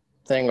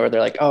something, or they're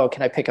like, oh,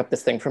 can I pick up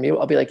this thing from you?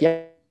 I'll be like,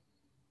 yeah,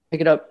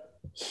 pick it up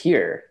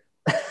here.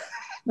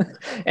 And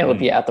it'll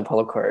be at the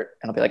polo court.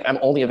 And I'll be like, I'm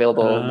only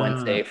available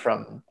Wednesday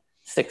from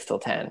 6 till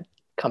 10.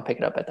 Come pick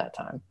it up at that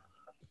time.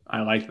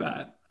 I like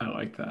that.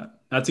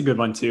 That's a good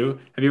one too.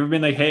 Have you ever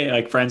been like, hey,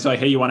 like friends are like,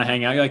 hey, you want to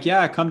hang out? You're like,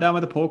 yeah, come down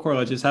with the polo court.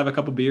 Let's just have a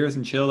couple beers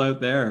and chill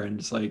out there and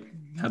just like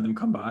have them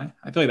come by.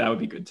 I feel like that would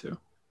be good too.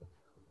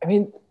 I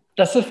mean,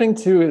 that's the thing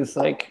too, is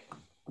like,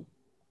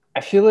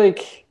 I feel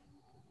like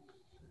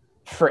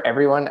for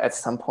everyone at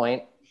some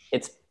point,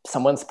 it's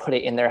someone's put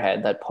it in their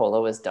head that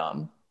polo is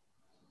dumb.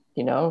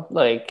 You know,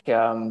 like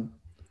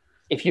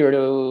if you were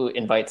to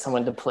invite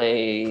someone to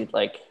play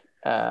like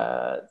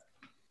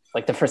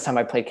the first time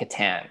I played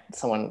Catan,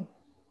 someone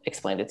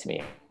explained it to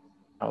me.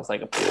 I was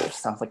like,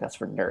 sounds like that's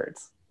for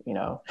nerds, you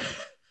know?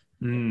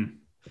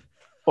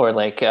 Or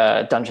like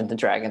Dungeons and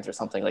Dragons or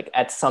something. Like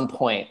at some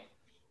point,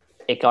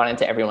 it got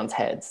into everyone's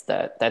heads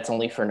that that's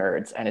only for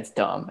nerds and it's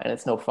dumb and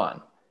it's no fun.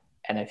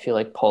 And I feel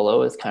like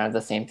polo is kind of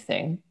the same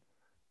thing.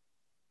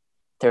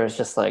 There was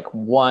just like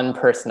one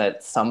person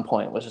at some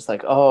point was just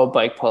like, oh,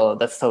 bike polo,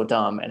 that's so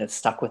dumb. And it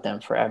stuck with them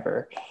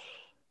forever.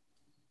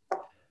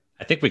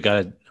 I think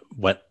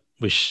what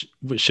we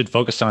should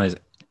focus on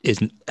is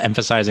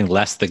emphasizing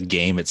less the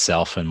game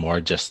itself and more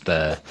just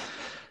the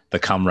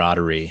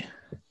camaraderie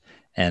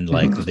and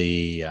like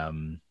the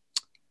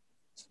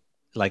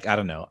like, I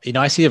don't know, you know,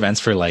 I see events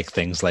for like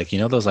things like, you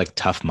know, those like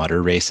Tough Mudder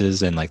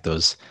races and like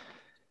those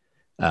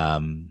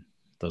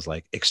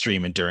like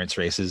extreme endurance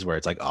races where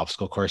it's like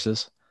obstacle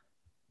courses.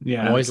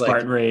 Yeah, always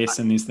Spartan race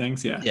and these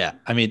things. Yeah.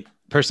 I mean,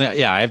 personally,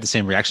 yeah, I have the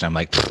same reaction. I'm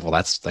like, well,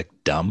 that's like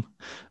dumb,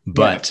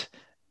 but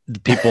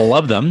people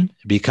love them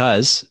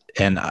because,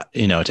 and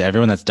you know, to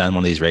everyone that's done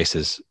one of these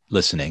races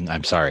listening,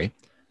 I'm sorry,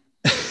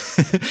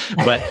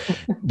 but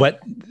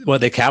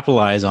what they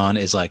capitalize on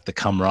is like the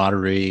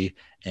camaraderie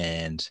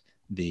and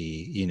the,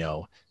 you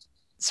know,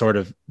 sort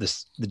of the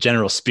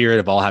general spirit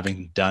of all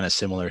having done a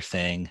similar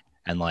thing.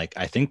 And like,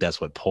 I think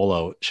that's what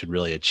polo should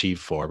really achieve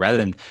for, rather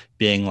than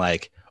being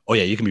like, oh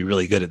yeah, you can be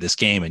really good at this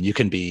game and you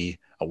can be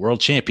a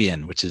world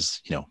champion, which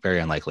is, you know, very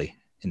unlikely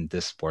in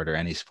this sport or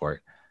any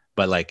sport.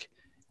 But like,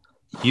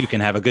 you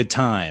can have a good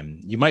time.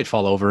 You might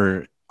fall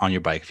over on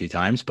your bike a few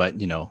times, but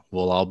you know,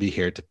 we'll all be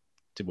here to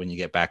when you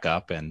get back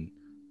up, and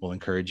we'll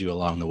encourage you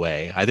along the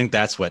way. I think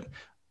that's what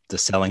the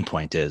selling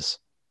point is.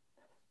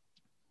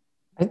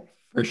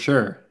 For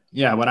sure.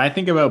 Yeah. When I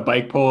think about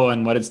bike polo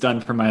and what it's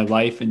done for my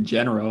life in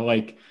general,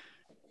 like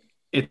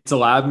it's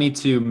allowed me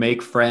to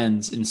make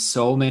friends in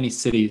so many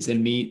cities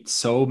and meet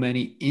so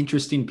many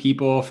interesting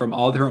people from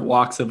all different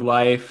walks of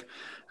life,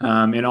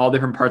 in all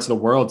different parts of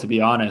the world, to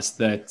be honest,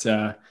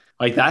 that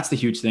like that's the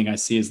huge thing I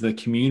see is the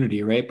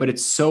community, right? But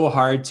it's so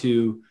hard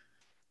to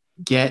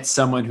get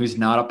someone who's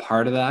not a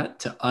part of that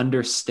to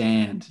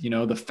understand, you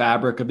know, the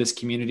fabric of this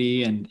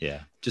community and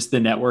just the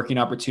networking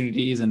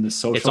opportunities and the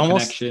social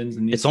connections.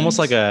 And it's almost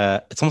like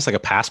a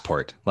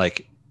passport.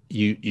 Like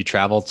you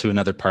travel to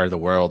another part of the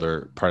world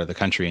or part of the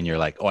country and you're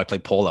like, oh, I play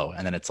polo.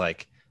 And then it's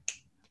like,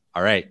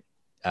 all right,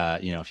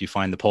 you know, if you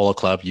find the polo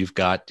club, you've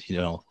got, you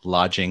know,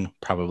 lodging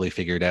probably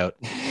figured out.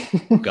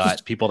 You've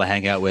got people to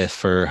hang out with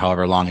for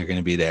however long you're going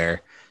to be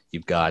there.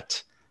 You've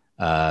got,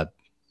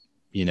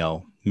 you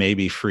know,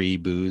 maybe free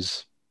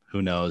booze,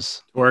 who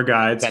knows? Tour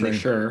guides for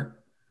sure.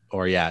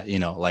 Or yeah, you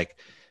know, like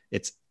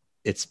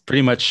it's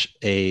pretty much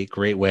a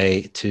great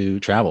way to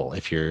travel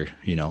if you're,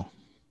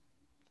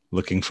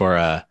 looking for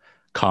a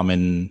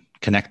common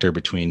connector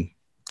between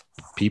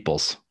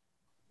peoples.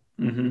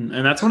 Mm-hmm.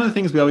 And that's one of the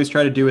things we always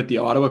try to do at the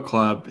Ottawa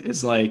Club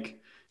is like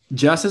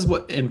just as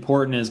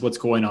important as what's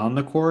going on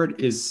the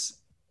court is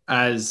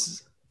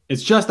as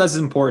it's just as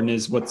important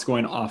as what's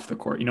going off the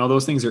court.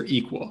 Those things are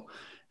equal.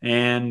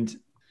 And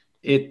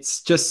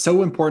it's just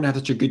so important to have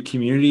such a good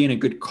community and a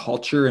good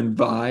culture and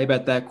vibe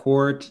at that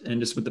court and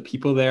just with the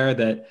people there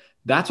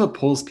that's what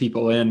pulls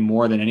people in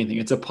more than anything.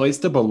 It's a place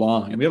to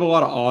belong. And we have a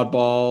lot of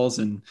oddballs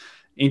and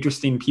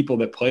interesting people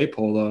that play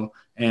polo,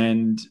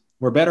 and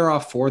we're better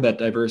off for that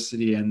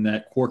diversity and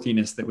that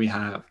quirkiness that we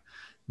have.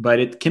 But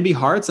it can be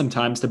hard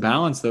sometimes to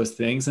balance those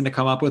things and to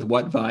come up with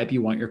what vibe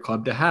you want your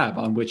club to have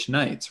on which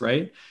nights,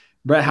 right?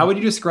 Brett, how would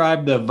you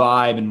describe the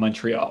vibe in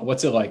Montreal?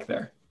 What's it like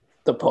there?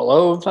 The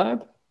polo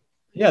vibe?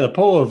 Yeah, the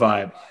polo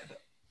vibe.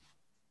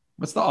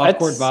 What's the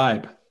off-court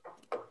vibe?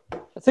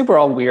 I think we're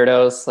all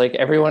weirdos. Like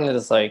everyone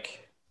is like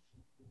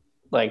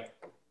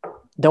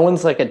no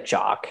one's like a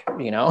jock,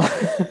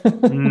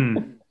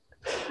 Mm.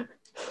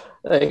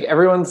 Like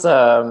everyone's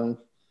I'd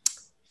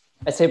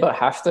say about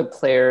half the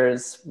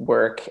players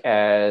work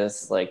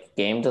as like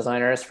game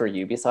designers for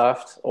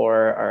Ubisoft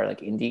or are like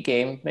indie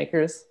game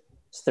makers.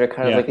 So they're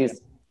kind of like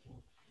these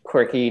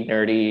quirky,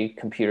 nerdy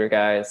computer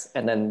guys.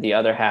 And then the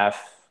other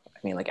half,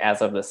 like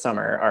as of this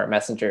summer, are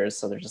messengers.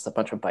 So they're just a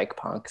bunch of bike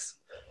punks.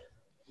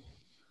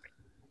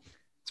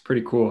 It's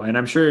pretty cool. And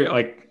I'm sure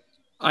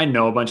I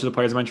know a bunch of the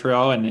players in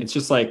Montreal, and it's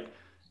just like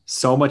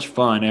so much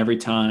fun every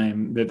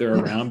time that they're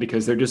around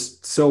because they're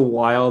just so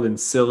wild and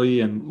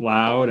silly and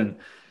loud. And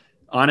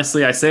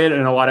honestly, I say it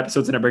in a lot of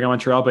episodes that I bring on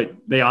Montreal, but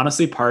they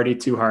honestly party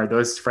too hard.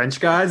 Those French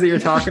guys that you're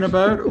talking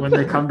about, when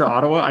they come to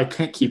Ottawa, I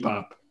can't keep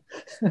up.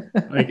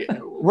 Like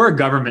we're a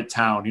government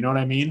town, you know what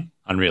I mean?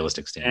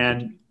 Unrealistic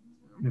standard.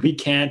 And we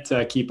can't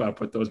keep up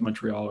with those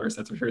Montrealers,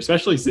 that's for sure.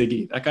 Especially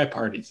Ziggy. That guy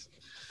parties.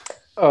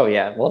 Oh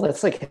yeah, well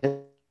that's like his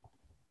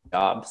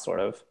job, sort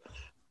of.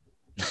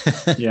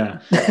 Yeah.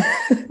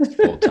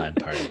 Full-time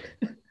party.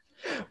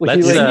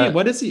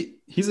 What is he?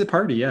 He's a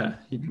party, yeah.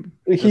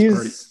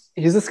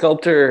 He's a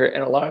sculptor,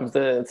 and a lot of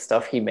the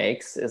stuff he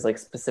makes is like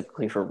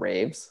specifically for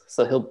raves.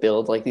 So he'll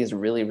build like these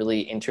really,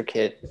 really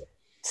intricate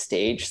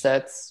stage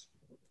sets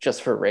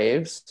just for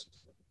raves.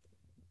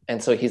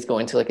 And so he's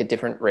going to like a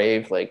different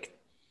rave like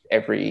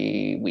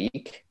every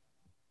week.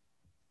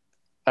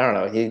 I don't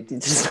know.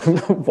 He's just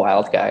a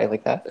wild guy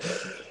like that.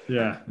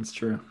 Yeah, it's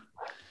true.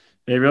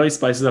 It really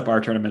spices up our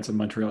tournaments when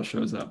Montreal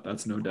shows up.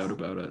 That's no doubt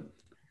about it.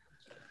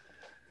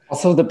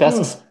 Also the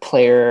best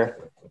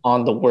player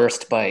on the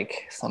worst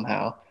bike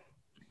somehow.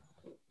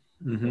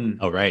 Mm-hmm.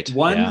 Oh, right.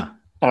 Yeah.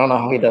 I don't know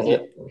how he does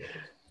it.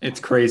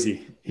 It's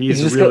crazy. He's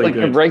just really got like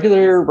good. a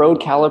regular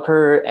road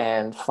caliper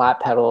and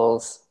flat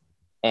pedals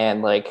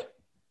and like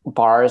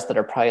bars that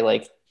are probably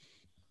like,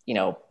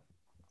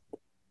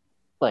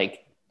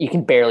 like you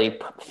can barely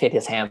fit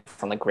his hands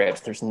on the grips.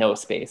 There's no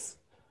space.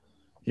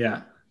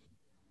 Yeah.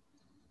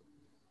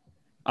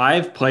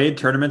 I've played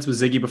tournaments with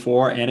Ziggy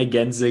before and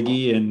against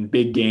Ziggy in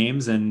big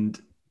games, and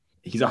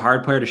he's a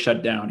hard player to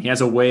shut down. He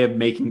has a way of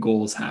making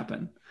goals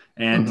happen,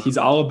 and he's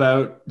all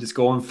about just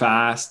going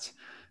fast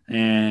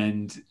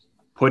and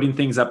putting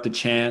things up to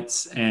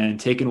chance and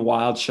taking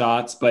wild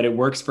shots, but it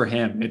works for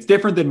him. It's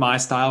different than my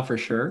style for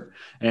sure.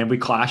 And we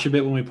clash a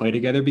bit when we play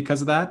together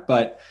because of that,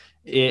 but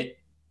it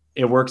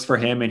works for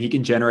him, and he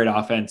can generate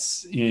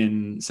offense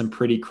in some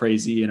pretty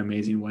crazy and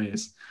amazing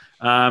ways.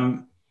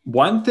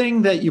 One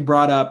thing that you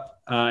brought up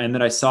and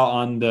that I saw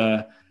on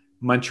the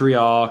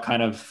Montreal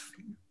kind of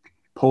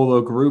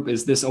polo group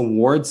is this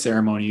award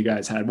ceremony you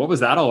guys had. What was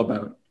that all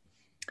about?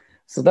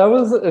 So that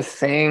was a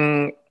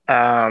thing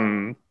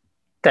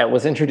that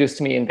was introduced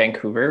to me in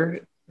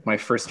Vancouver, my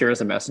first year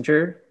as a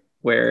messenger,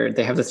 where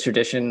they have this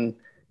tradition.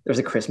 There's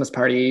a Christmas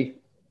party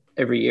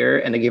every year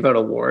and they give out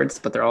awards,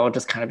 but they're all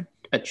just kind of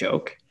a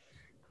joke.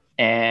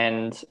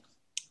 And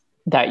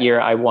that year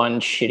I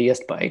won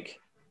shittiest bike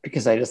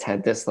because I just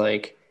had this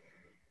like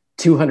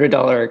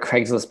 $200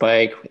 Craigslist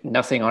bike,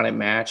 nothing on it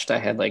matched. I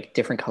had like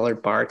different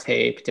colored bar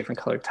tape, different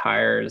colored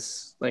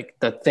tires. Like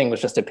the thing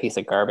was just a piece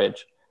of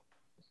garbage.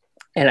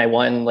 And I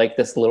won like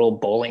this little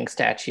bowling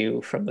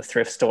statue from the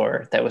thrift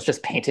store that was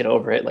just painted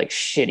over it like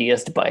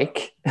shittiest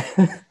bike.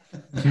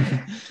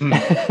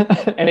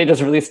 And it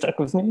just really stuck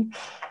with me.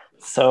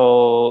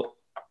 So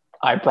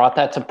I brought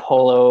that to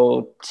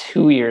polo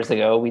 2 years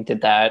ago. We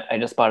did that. I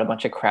just bought a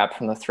bunch of crap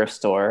from the thrift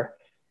store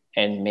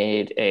and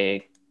made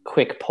a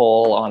quick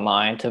poll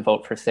online to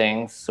vote for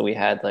things. So we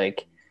had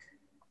like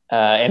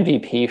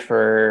MVP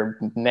for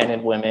men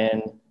and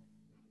women,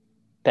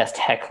 best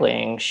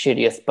heckling,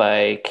 shittiest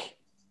bike,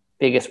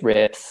 biggest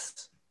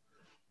rips,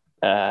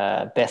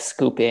 best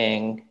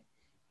scooping,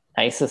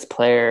 nicest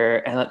player,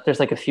 and there's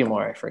like a few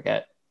more I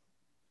forget.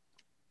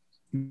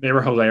 They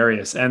were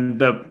hilarious. And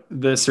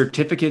the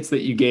certificates that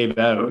you gave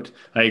out,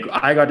 like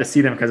I got to see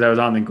them because I was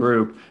on the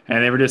group,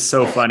 and they were just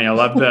so funny. I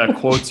love the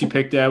quotes you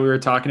picked out. We were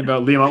talking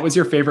about. Liam, what was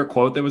your favorite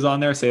quote that was on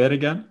there? Say that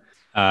again.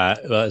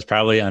 Well, it's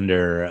probably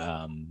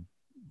under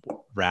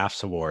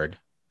Raf's award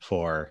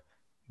for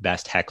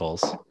best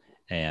heckles,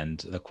 and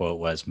the quote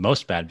was,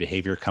 "Most bad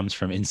behavior comes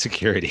from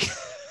insecurity."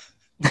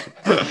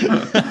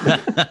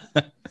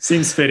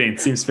 Seems fitting.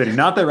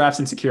 Not that Raf's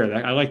insecure.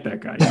 I like that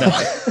guy.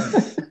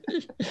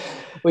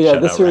 Well, yeah,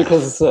 Shout this out, year Raf.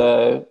 because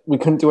we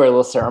couldn't do our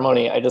little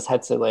ceremony, I just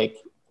had to like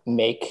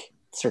make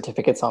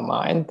certificates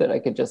online that I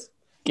could just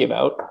give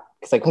out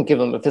because I couldn't give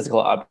them a physical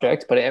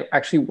object. But it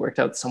actually worked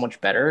out so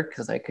much better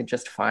because I could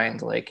just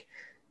find like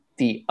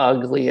the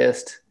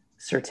ugliest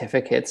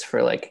certificates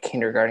for like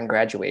kindergarten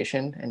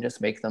graduation and just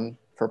make them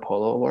for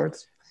polo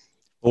awards.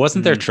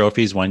 Wasn't there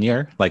trophies one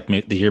year, like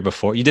the year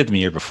before? You did them the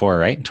year before,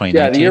 right? 2019?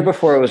 Yeah, the year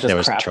before it was just There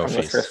was crap from the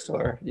trophies. thrift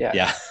store. Yeah.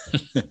 Yeah.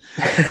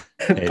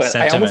 But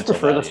I almost sentimental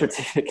prefer the value.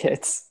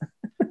 certificates.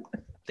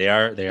 They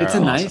are It's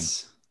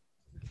awesome.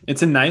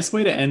 it's a nice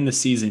way to end the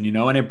season, you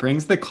know, and it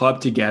brings the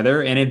club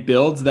together and it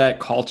builds that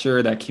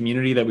culture, that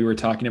community that we were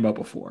talking about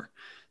before.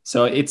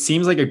 So it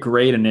seems like a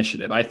great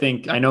initiative. I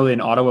know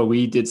in Ottawa,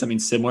 we did something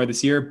similar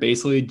this year,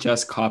 basically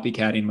just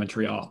copycatting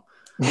Montreal.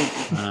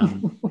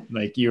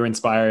 Like you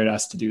inspired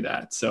us to do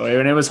that. So,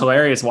 and it was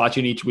hilarious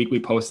watching each week we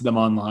posted them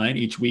online,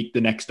 each week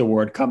the next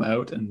award come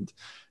out. And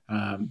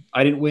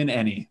I didn't win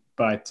any,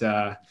 but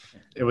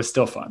it was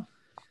still fun.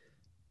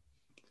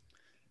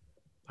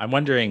 I'm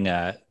wondering,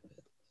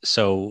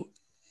 so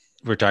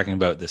we're talking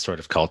about this sort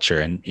of culture,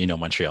 and you know,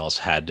 Montreal's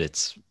had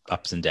its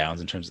ups and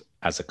downs in terms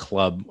as a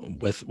club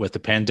with the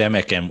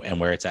pandemic and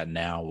where it's at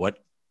now.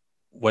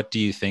 What do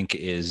you think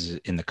is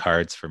in the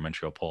cards for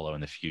Montreal Polo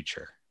in the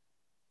future?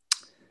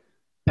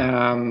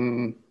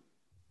 It's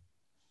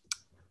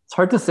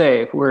hard to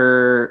say.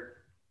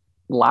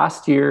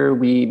 Last year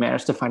we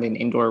managed to find an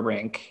indoor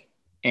rink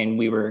and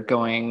we were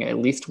going at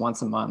least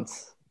once a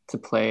month to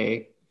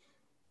play.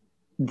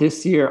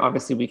 This year,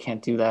 obviously we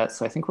can't do that.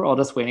 So I think we're all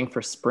just waiting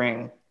for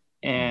spring.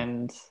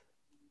 And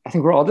I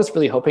think we're all just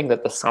really hoping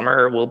that the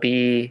summer will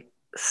be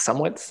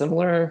somewhat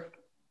similar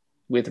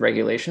with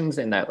regulations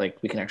in that like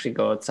we can actually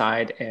go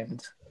outside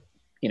and,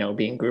 you know,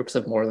 be in groups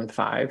of more than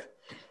 5.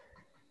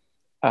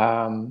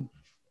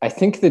 I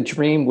think the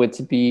dream would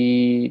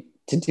be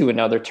to do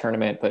another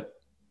tournament, but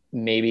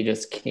maybe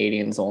just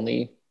Canadians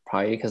only,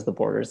 probably because the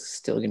border is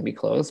still going to be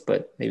closed,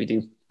 but maybe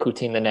do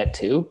Poutine the Net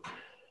too.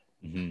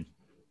 Mm-hmm.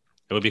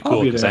 It would be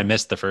cool because I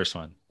missed the first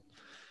one.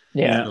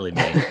 Yeah. It's really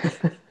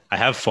neat. I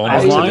have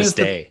FOMO to this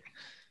day.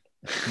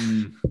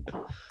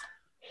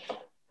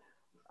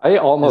 I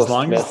almost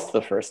missed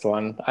the first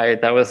one.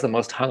 That was the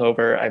most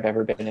hungover I've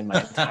ever been in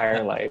my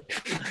entire life.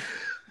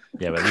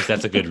 Yeah, but at least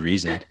that's a good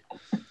reason.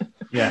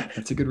 Yeah,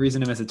 it's a good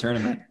reason to miss a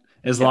tournament.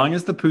 As long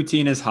as the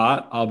poutine is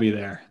hot, I'll be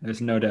there.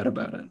 There's no doubt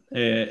about it.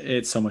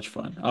 It's so much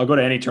fun. I'll go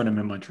to any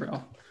tournament in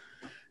Montreal.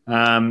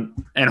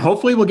 And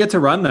hopefully we'll get to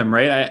run them,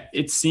 right?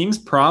 It seems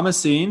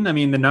promising. I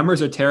mean, the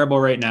numbers are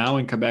terrible right now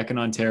in Quebec and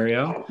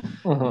Ontario,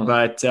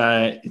 but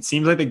it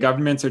seems like the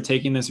governments are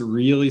taking this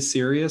really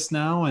serious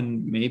now,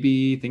 and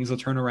maybe things will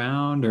turn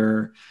around,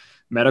 or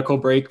medical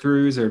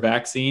breakthroughs or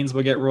vaccines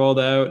will get rolled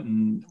out,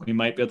 and we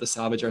might be able to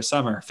salvage our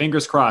summer.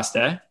 Fingers crossed,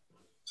 eh?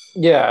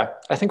 Yeah,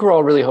 I think we're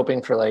all really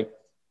hoping for like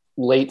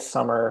late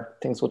summer,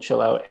 things will chill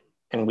out,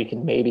 and we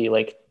can maybe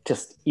like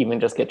just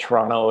get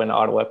Toronto and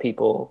Ottawa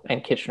people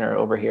and Kitchener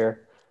over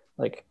here.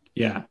 Like,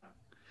 yeah,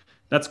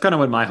 that's kind of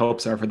what my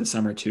hopes are for the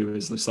summer too,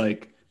 is just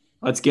like,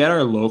 let's get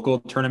our local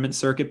tournament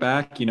circuit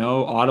back. You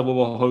know, Ottawa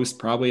will host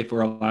probably, if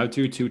we're allowed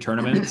to, 2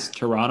 tournaments.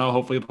 Toronto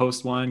hopefully will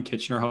host one,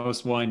 Kitchener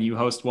host one, you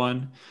host one.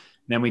 And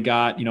then we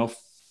got,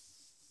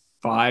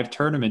 5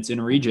 tournaments in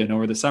region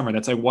over the summer.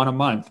 That's like 1 a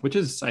month, which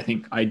is, I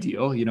think,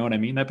 ideal. You know what I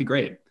mean? That'd be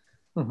great.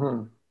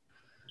 Mm-hmm.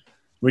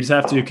 We just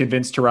have to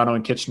convince Toronto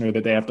and Kitchener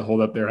that they have to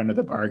hold up their end of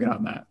the bargain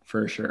on that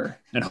for sure.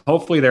 And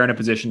hopefully they're in a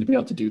position to be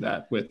able to do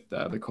that with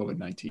the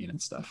COVID-19 and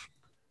stuff.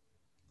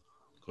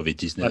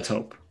 COVID-19. Let's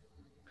hope.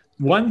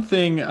 One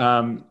thing,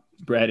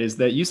 Brett, is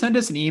that you sent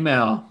us an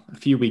email a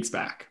few weeks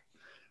back.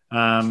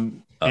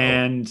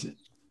 And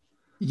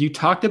you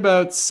talked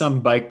about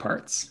some bike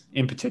parts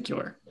in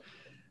particular.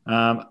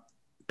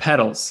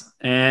 Pedals.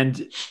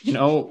 And,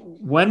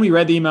 when we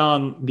read the email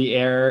on the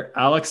air,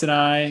 Alex and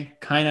I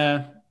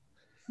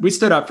we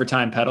stood up for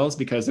Time pedals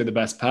because they're the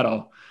best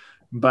pedal.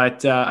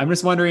 But I'm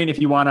just wondering if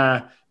you want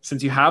to,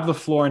 since you have the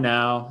floor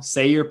now,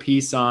 say your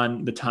piece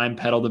on the Time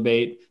pedal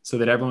debate so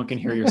that everyone can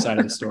hear your side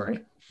of the story.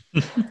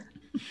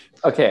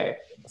 Okay.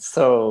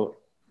 So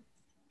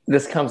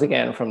this comes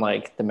again from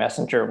like the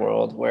messenger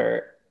world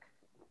where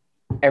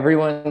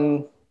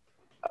everyone,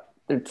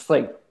 it's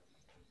like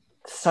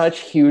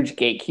such huge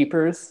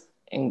gatekeepers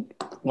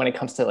when it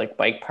comes to like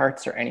bike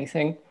parts or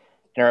anything.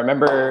 And I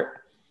remember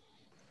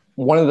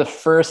one of the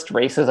first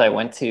races I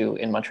went to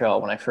in Montreal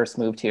when I first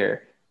moved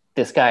here,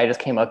 this guy just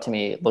came up to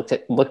me,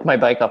 looked my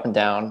bike up and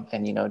down,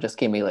 and just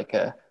gave me like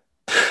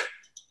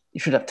you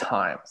should have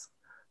Times,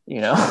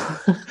 because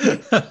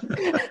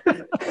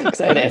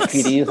I had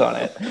SPDs on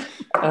it.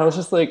 And I was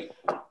just like,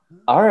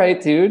 all right,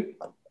 dude.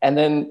 And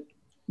then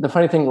the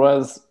funny thing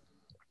was,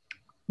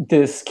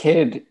 this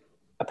kid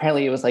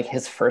apparently it was like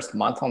his first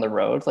month on the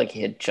road. Like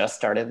he had just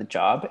started the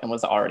job and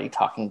was already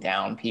talking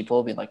down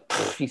people, being like,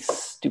 "You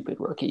stupid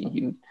rookie,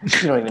 you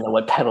don't even know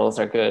what pedals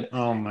are good."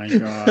 Oh my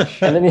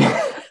gosh. And then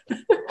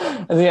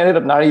he ended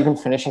up not even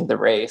finishing the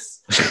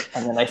race.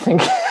 And then I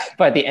think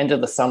by the end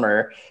of the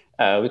summer,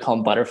 we call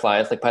them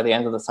butterflies. Like by the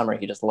end of the summer,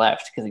 he just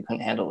left because he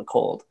couldn't handle the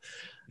cold.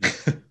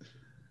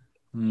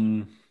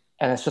 And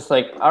it's just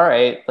like, all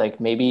right,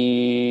 like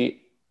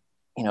maybe,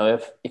 you know,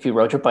 if you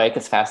rode your bike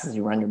as fast as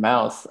you run your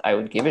mouth, I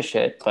would give a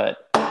shit,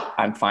 but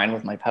I'm fine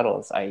with my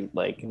pedals. I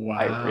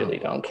really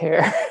don't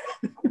care.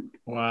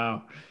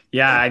 Wow.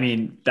 Yeah. I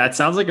mean, that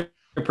sounds like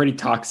a pretty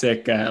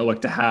toxic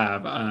look to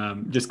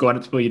have. Just going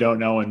up to people you don't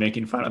know and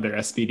making fun of their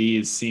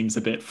SPDs seems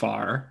a bit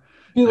far.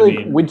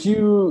 Would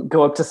you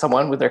go up to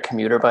someone with their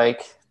commuter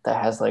bike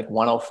that has like a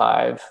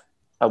 105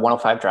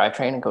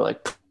 drivetrain and go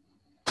like,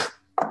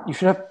 "You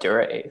should have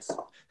Dura-Ace"?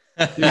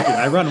 Dude,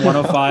 I run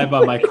 105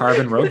 on my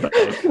carbon road bike.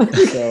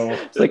 So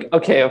it's like,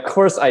 okay, of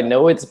course I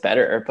know it's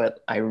better, but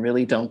I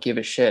really don't give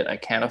a shit. I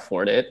can't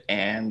afford it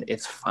and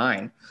it's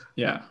fine.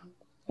 Yeah.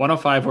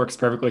 105 works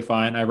perfectly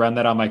fine. I run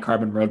that on my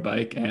carbon road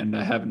bike and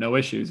I have no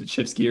issues. It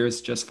shifts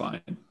gears just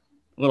fine. A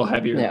little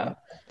heavier, a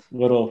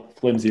little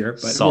flimsier,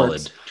 but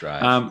solid it works.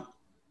 drive.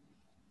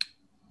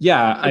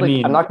 Yeah, I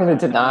mean, I'm not going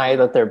to deny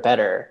that they're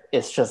better.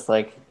 It's just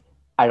like,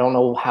 I don't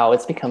know how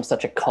it's become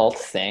such a cult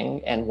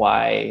thing and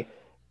why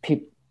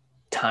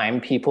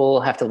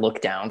people have to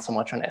look down so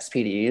much on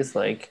SPDs.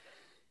 Like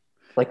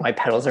my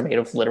pedals are made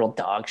of literal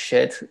dog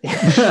shit.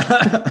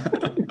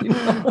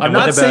 I'm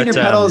not saying your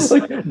pedals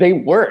they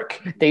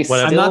work.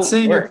 I'm not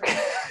saying work.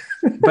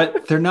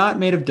 But they're not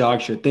made of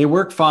dog shit. They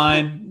work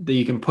fine.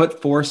 You can put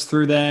force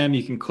through them.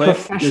 You can clip.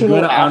 You're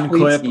going to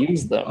unclip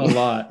use them a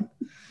lot.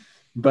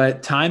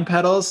 But time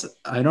pedals,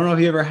 I don't know if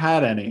you ever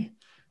had any,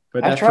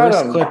 but that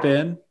first clip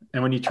in,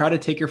 and when you try to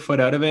take your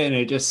foot out of it and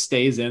it just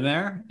stays in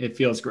there, it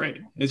feels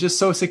great. It's just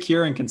so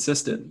secure and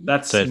consistent.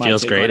 So it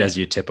feels great as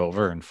you tip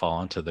over and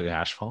fall into the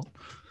asphalt.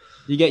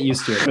 You get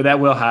used to it, but that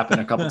will happen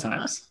a couple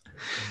times.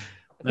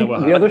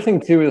 The other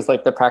thing too is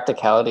like the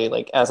practicality.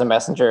 Like as a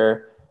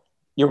messenger,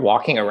 you're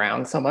walking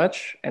around so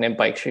much, and in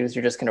bike shoes,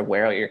 you're just going to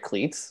wear out your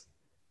cleats.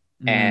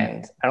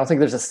 And I don't think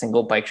there's a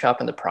single bike shop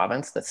in the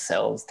province that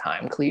sells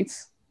time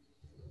cleats.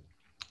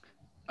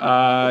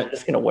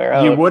 Just gonna wear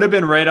out. You would have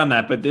been right on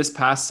that, but this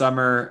past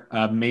summer,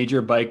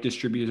 major bike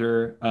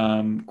distributor,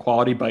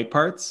 Quality Bike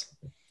Parts,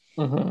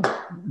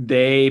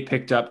 they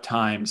picked up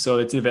time, so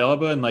it's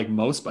available in like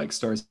most bike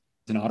stores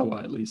in Ottawa,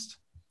 at least.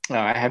 No,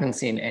 I haven't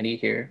seen any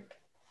here,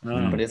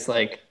 but it's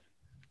like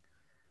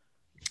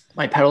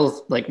my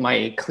pedals, like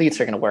my cleats,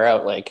 are gonna wear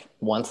out like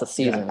once a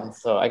season,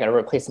 so I got to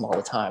replace them all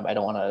the time. I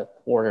don't want to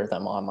order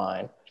them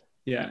online.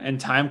 Yeah, and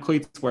time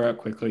cleats wear out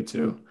quickly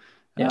too.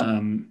 Yeah.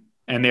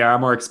 And they are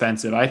more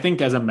expensive. I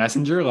think as a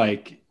messenger,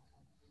 like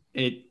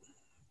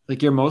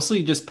you're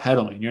mostly just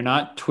pedaling. You're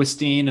not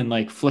twisting and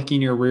like flicking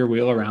your rear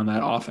wheel around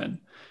that often.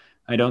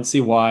 I don't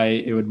see why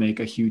it would make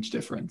a huge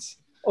difference.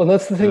 Well,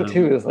 that's the thing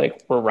too, is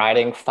like we're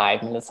riding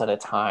 5 minutes at a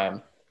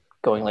time,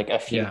 going like a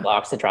few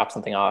blocks to drop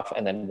something off,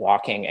 and then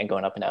walking and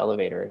going up an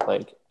elevator.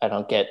 Like I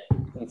don't get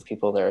these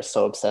people that are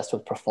so obsessed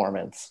with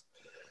performance.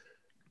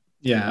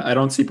 Yeah, I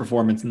don't see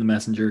performance in the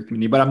messenger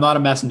community, but I'm not a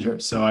messenger,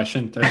 so I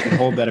should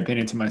hold that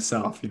opinion to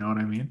myself. You know what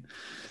I mean?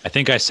 I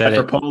think I said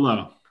it.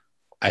 Polo.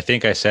 I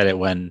think I said it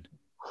when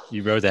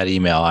you wrote that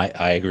email.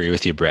 I agree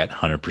with you, Brett,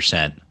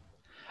 100%.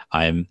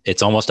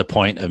 It's almost a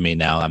point of me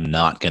now. I'm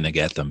not going to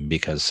get them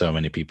because so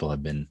many people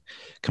have been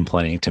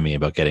complaining to me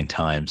about getting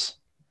times.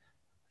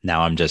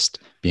 Now I'm just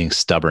being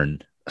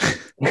stubborn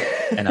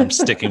and I'm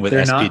sticking with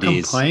They're SPDs. Not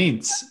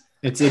complaints.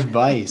 It's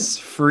advice,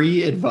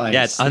 free advice.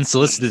 Yeah, it's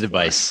unsolicited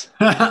advice.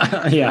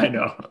 Yeah, I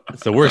know.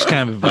 It's the worst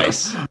kind of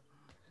advice.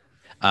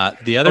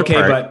 The other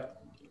part. But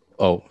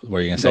what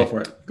were you going to say?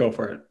 Go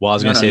for it. Well, I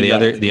was going to say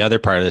the other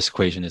part of this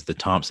equation is the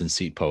Thompson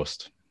seat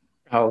post.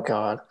 Oh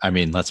God. I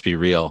mean, let's be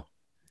real.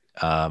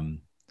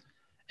 And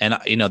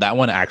you know that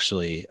one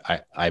actually,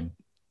 I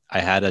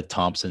had a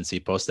Thompson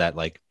seat post that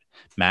like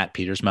Matt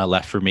Petersma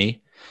left for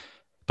me,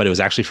 but it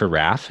was actually for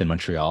Raf in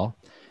Montreal,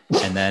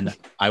 and then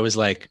I was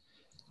like.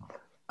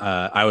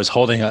 I was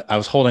holding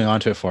on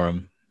to it for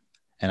him,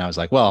 and I was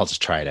like, well, I'll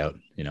just try it out,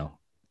 you know.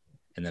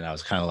 And then I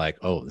was kind of like,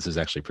 oh, this is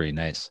actually pretty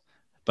nice,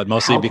 but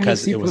mostly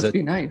because it was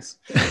nice.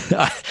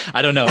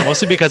 I don't know,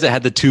 mostly because it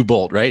had the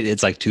 2-bolt, right?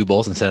 It's like 2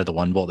 bolts instead of the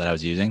 1 bolt that I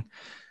was using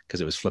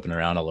because it was flipping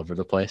around all over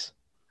the place.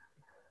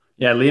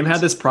 Yeah, Liam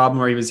had this problem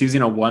where he was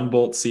using a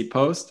 1-bolt seat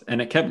post,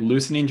 and it kept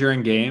loosening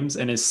during games,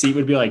 and his seat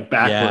would be like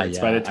backwards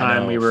by the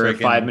time we were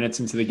 5 minutes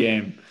into the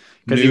game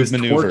because he was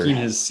torquing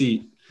his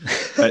seat.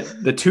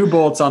 But the 2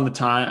 bolts on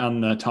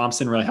the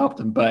Thompson really helped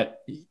him.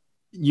 But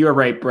you're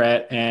right,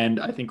 Brett, and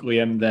I think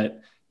Liam,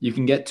 that you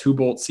can get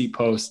 2-bolt seat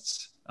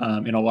posts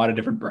in a lot of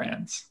different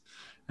brands,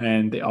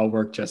 and they all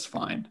work just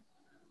fine.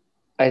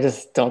 I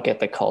just don't get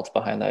the cult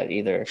behind that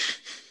either.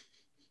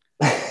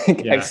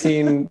 I've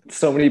seen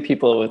so many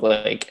people with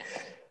like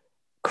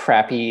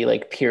crappy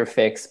like Pure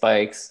Fix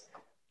bikes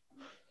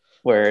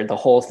where the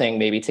whole thing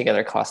maybe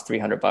together costs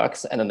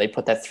 $300, and then they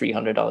put that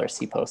 $300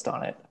 C post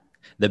on it.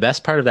 The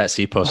best part of that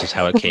C post is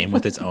how it came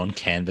with its own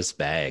canvas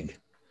bag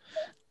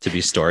to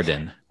be stored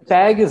in. The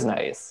bag is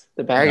nice.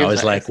 The bag I is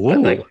was nice, like, but,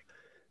 whoa. like,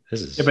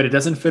 This is... Yeah, but it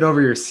doesn't fit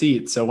over your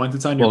seat. So once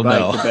it's on your Well, bike,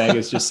 no. the bag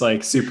is just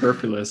like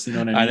superfluous. You know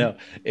what I mean? I know.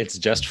 It's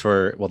just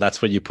for, well,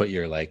 that's when you put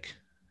your like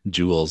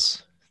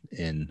jewels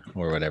in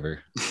or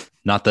whatever.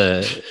 Not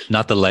the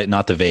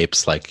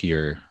vapes, like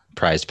your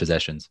prized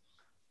possessions.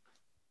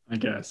 I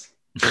guess.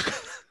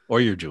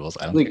 Or your jewels.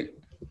 I don't care. like,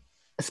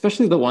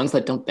 especially the ones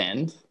that don't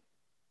bend.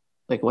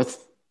 Like, what's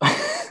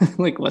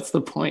what's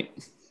the point?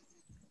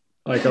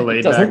 Like a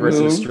laid doesn't back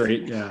versus move.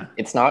 straight. Yeah.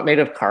 It's not made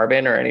of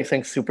carbon or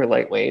anything super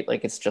lightweight.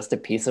 Like, it's just a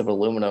piece of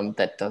aluminum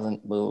that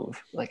doesn't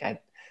move. Like, I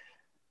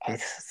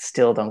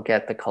still don't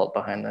get the cult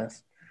behind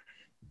this.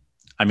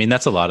 I mean,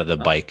 that's a lot of the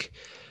bike,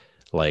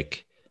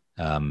 like,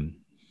 I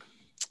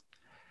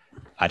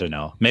don't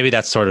know. Maybe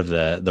that's sort of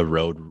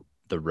the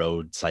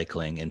road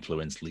cycling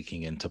influence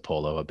leaking into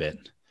polo a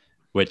bit,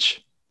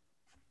 which,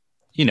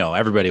 you know,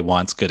 everybody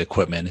wants good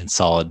equipment and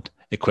solid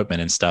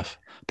equipment and stuff.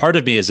 Part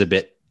of me is a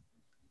bit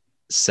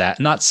sad,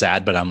 not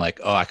sad, but I'm like,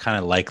 oh, I kind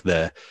of like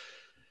the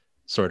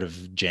sort of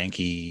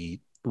janky,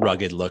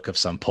 rugged look of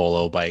some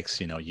polo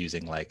bikes, you know,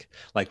 using like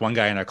one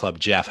guy in our club,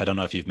 Jeff, I don't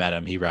know if you've met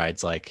him. He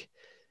rides like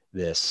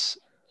this,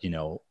 you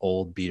know,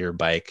 old beater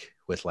bike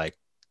with like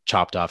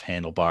chopped off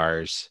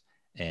handlebars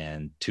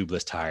and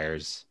tubeless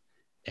tires.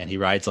 And he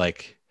rides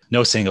like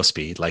no single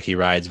speed, like he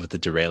rides with the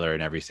derailleur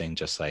and everything,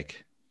 just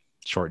like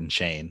short and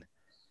chain.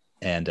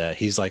 And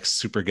he's like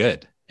super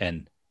good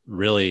and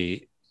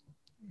really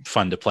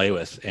fun to play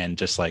with and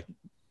just like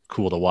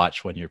cool to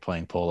watch when you're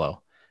playing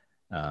polo.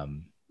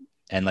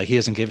 And like he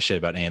doesn't give a shit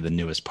about any of the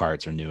newest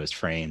parts or newest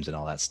frames and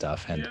all that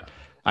stuff. And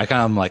I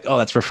kind of like, oh,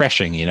 that's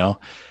refreshing, you know.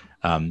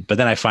 But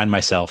then I find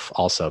myself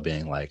also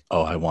being like,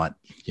 oh, I want,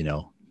 you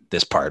know,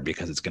 this part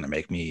because it's going to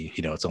make me,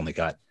 you know, it's only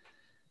got,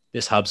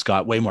 this hub's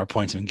got way more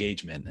points of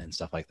engagement and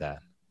stuff like that.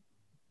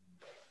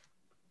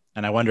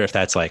 And I wonder if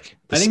that's like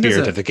the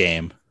spirit of the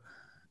game.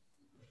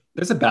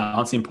 There's a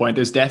balancing point.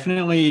 There's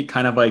definitely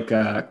kind of like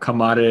a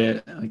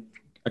commodity, like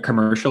a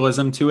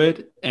commercialism to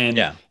it. And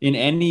in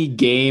any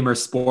game or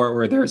sport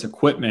where there's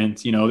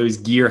equipment, you know,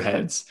 there's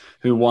gearheads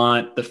who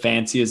want the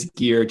fanciest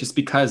gear just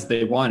because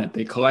they want it.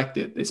 They collect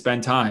it. They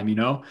spend time, you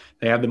know,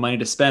 they have the money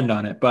to spend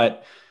on it.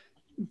 But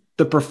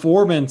the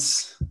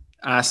performance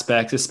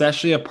aspects,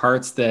 especially of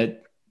parts that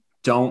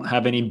don't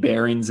have any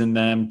bearings in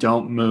them,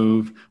 don't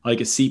move,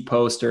 like a seat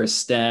post or a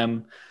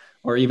stem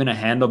or even a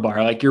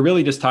handlebar, like you're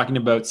really just talking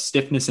about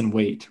stiffness and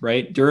weight,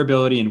 right?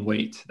 Durability and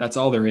weight. That's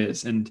all there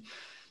is. And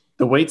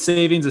the weight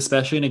savings,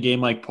 especially in a game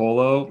like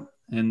polo,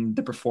 and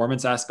the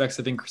performance aspects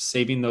of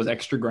saving those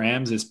extra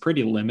grams is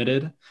pretty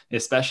limited,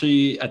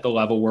 especially at the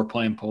level we're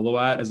playing polo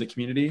at as a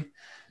community.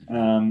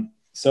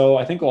 So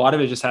I think a lot of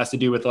it just has to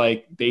do with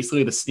like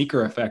basically the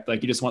sneaker effect.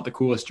 Like you just want the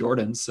coolest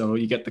Jordans. So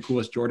you get the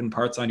coolest Jordan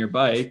parts on your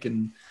bike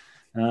and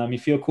you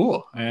feel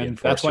cool. And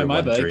that's why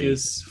my bike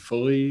is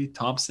fully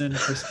Thompson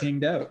Chris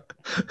King'd out.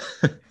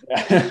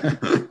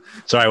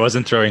 Sorry, I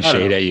wasn't throwing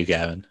shade at you,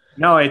 Gavin.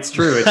 No, it's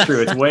true. It's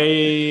true.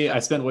 I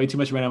spent way too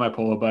much money on my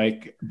polo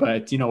bike,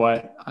 but you know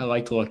what? I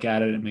like to look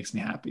at it. It makes me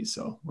happy.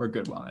 So we're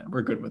good on it.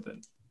 We're good with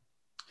it.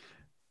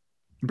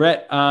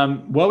 Brett,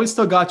 while we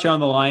still got you on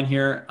the line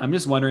here, I'm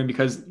just wondering,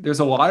 because there's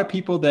a lot of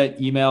people that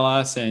email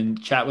us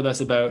and chat with us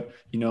about,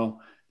 you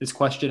know, this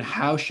question,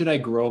 how should I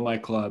grow my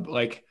club?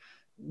 Like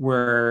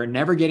we're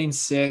never getting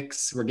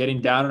six. We're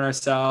getting down on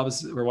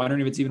ourselves. We're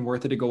wondering if it's even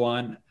worth it to go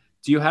on.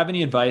 Do you have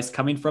any advice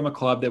coming from a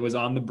club that was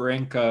on the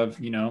brink of,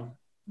 you know,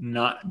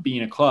 not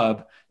being a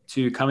club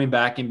to coming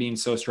back and being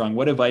so strong?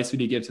 What advice would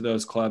you give to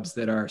those clubs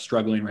that are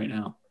struggling right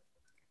now?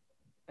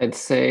 I'd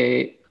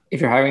say if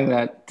you're having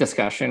that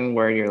discussion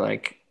where you're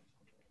like,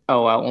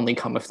 oh, I'll only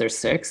come if there's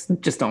six,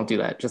 just don't do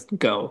that. Just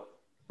go.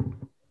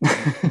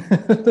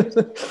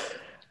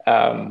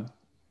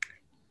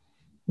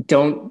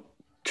 Don't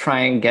try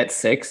and get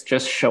six,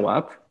 just show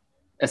up,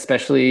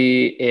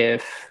 especially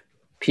if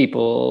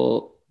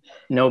people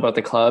know about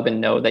the club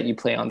and know that you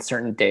play on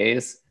certain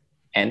days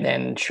and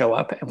then show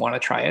up and want to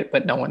try it,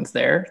 but no one's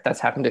there. That's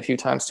happened a few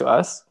times to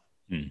us.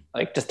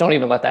 Like, just don't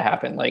even let that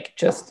happen. Like,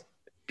 just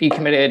be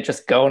committed,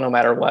 just go no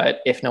matter what.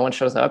 If no one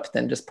shows up,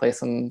 then just play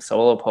some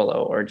solo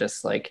polo or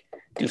just like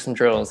do some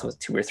drills with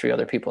 2 or 3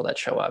 other people that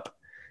show up.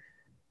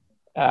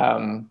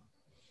 I'd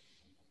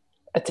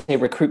say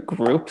recruit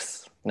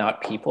groups,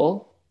 not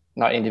people,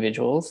 not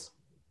individuals.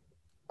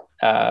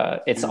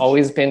 It's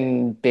always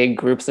been big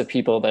groups of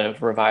people that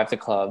have revived the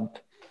club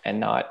and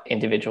not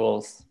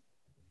individuals.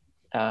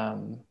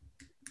 And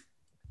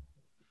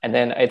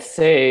then I'd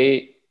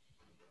say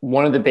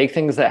one of the big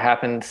things that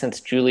happened since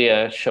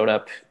Julia showed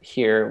up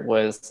here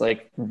was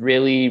like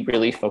really,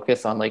 really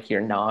focus on like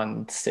your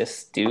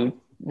non-cis dude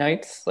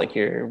nights, like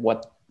your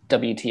what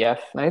WTF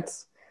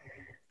nights.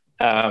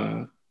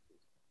 Because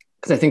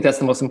I think that's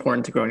the most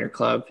important to grow in your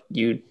club.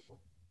 We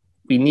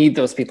need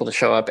those people to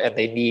show up, and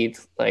they need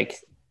like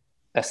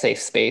a safe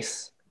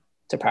space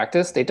to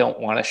practice. They don't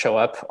want to show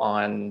up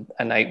on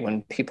a night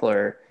when people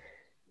are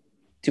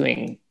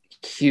doing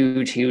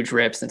huge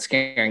rips and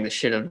scaring the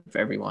shit out of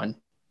everyone.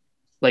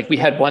 Like we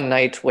had one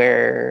night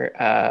where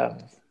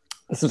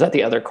this was at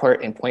the other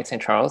court in Point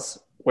St. Charles,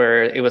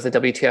 where it was a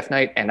WTF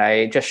night, and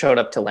I just showed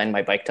up to lend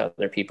my bike to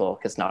other people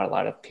because not a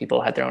lot of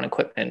people had their own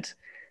equipment,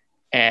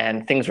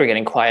 and things were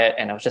getting quiet,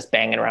 and I was just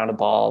banging around a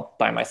ball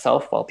by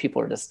myself while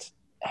people were just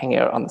hanging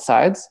out on the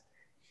sides,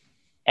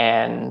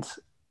 and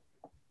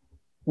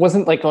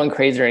wasn't like going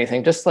crazy or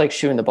anything, just like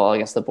shooting the ball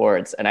against the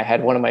boards. And I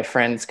had one of my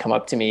friends come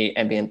up to me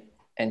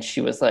and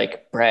she was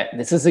like, "Brett,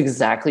 this is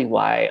exactly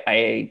why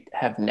I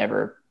have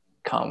never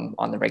come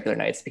on the regular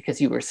nights,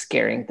 because you were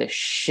scaring the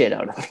shit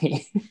out of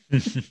me."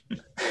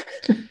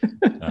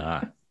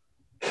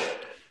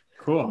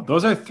 Cool.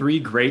 Those are 3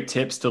 great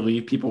tips to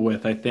leave people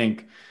with, I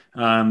think.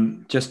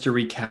 Just to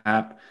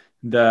recap,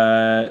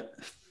 the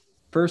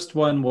first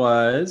one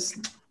was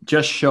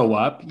just show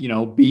up. You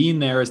know, being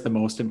there is the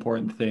most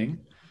important thing,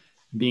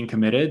 being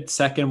committed.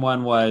 Second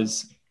one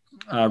was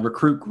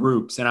recruit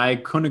groups. And I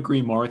couldn't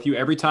agree more with you.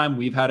 Every time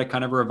we've had a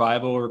kind of a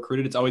revival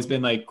recruited, it's always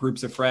been like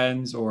groups of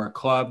friends or a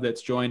club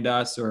that's joined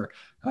us, or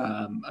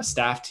a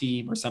staff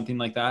team or something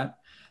like that.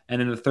 And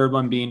then the third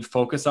one being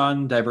focus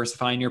on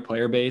diversifying your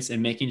player base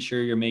and making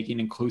sure you're making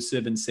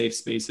inclusive and safe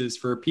spaces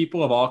for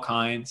people of all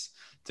kinds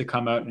to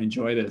come out and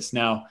enjoy this.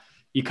 Now,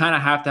 you kind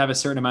of have to have a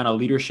certain amount of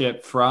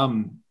leadership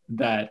from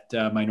that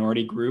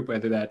minority group,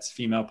 whether that's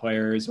female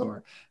players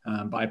or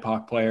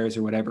BIPOC players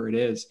or whatever it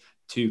is,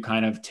 to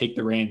kind of take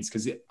the reins.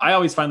 Because I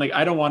always find, like,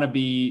 I don't want to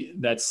be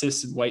that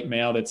cis white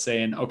male that's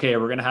saying, okay,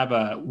 we're going to have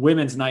a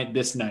women's night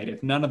this night,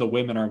 if none of the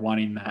women are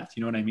wanting that.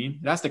 You know what I mean?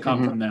 It has to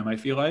come from them, I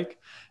feel like.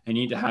 I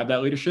need to have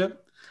that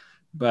leadership.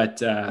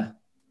 But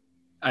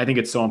I think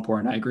it's so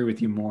important. I agree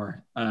with you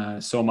more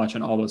so much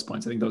on all those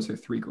points. I think those are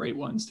 3 great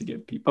ones to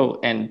give people. Oh,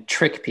 and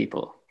trick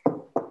people.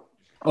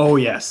 Oh,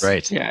 yes.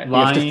 Right. Yeah, you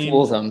Lying. have to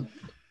fool them.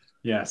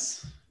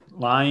 Yes.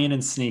 Lying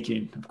and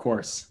sneaking, of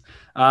course.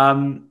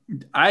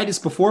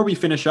 Before we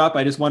finish up,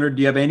 I just wondered,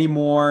 do you have any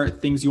more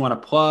things you want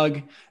to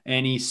plug,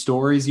 any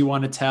stories you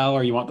want to tell,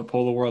 or you want the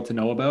polo world to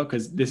know about?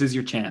 Because this is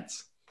your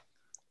chance.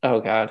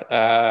 Oh God.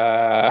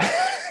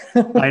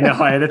 I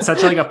know it's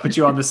such like a put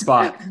you on the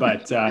spot,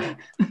 but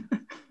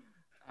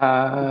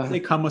they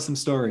come with some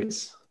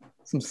stories.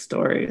 Some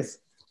stories.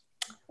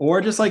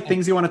 Or just like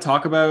things you want to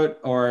talk about,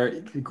 or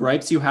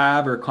gripes you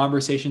have, or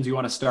conversations you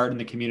want to start in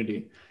the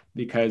community,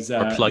 because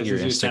or plug your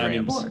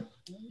Instagrams.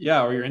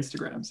 Yeah, or your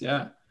Instagrams.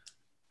 Yeah.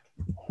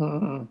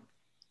 The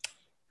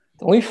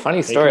only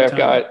funny story I've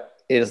got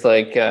is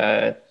like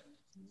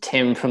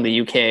Tim from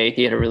the UK.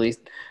 He had a really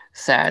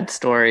sad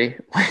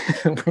story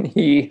when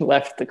he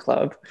left the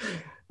club.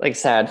 Like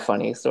sad,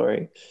 funny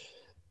story.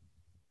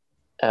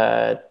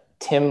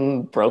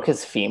 Tim broke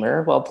his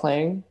femur while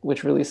playing,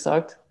 which really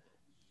sucked.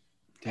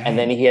 Dang. And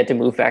then he had to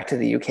move back to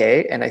the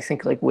UK. And I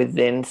think like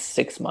within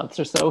 6 months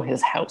or so,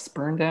 his house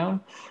burned down.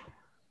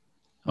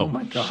 Oh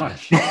my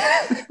gosh.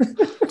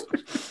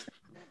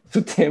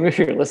 So Tim, if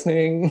you're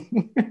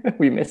listening,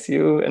 we miss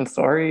you and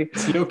sorry.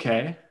 Is he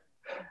okay?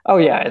 Oh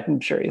yeah, I'm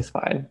sure he's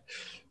fine.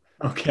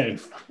 Okay.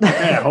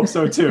 I hope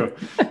so too.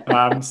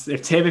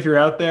 If you're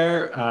out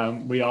there,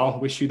 we all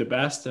wish you the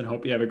best and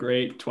hope you have a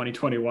great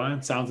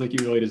 2021. Sounds like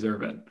you really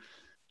deserve it.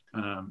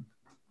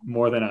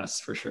 More than us,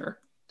 for sure.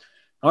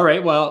 All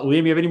right. Well,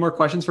 Liam, you have any more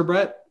questions for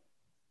Brett?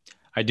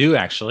 I do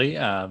actually.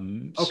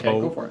 Okay, so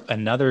go for it.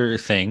 Another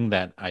thing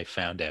that I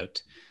found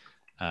out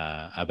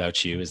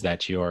about you is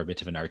that you're a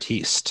bit of an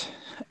artiste,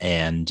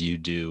 and you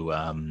do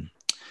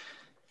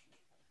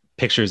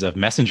pictures of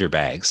messenger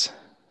bags.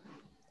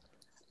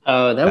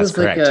 Oh, that was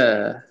correct.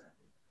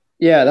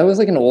 that was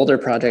like an older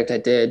project I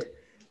did.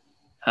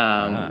 So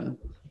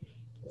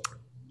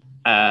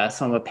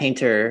I'm a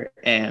painter,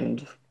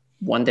 and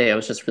one day I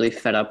was just really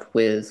fed up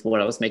with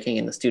what I was making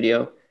in the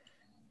studio.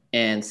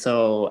 And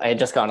so I had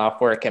just gotten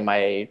off work and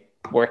my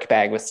work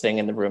bag was sitting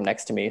in the room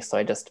next to me. So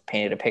I just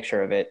painted a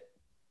picture of it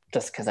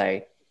just because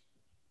I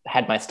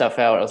had my stuff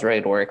out. I was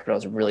ready to work, but I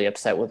was really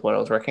upset with what I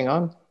was working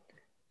on.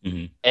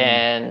 Mm-hmm.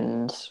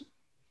 And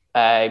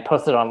I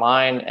posted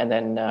online, and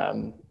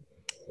then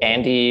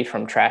Andy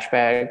from Trash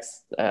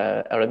Bags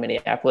out of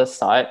Minneapolis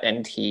saw it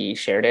and he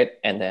shared it.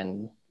 And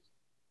then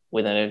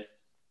within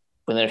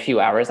a few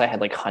hours, I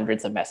had like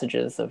hundreds of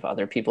messages of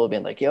other people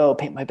being like, yo,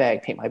 paint my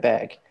bag, paint my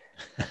bag.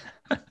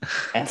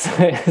 And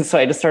so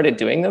I just started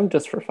doing them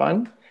just for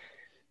fun.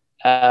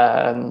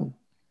 And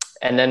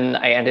then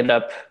I ended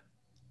up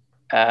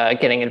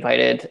getting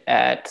invited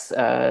at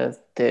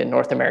the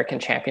North American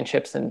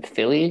Championships in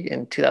Philly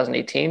in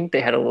 2018.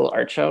 They had a little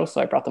art show,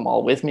 so I brought them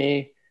all with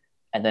me.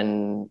 And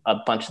then a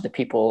bunch of the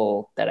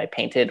people that I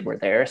painted were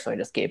there, so I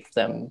just gave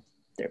them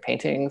their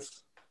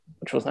paintings,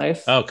 which was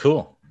nice. Oh,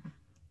 cool.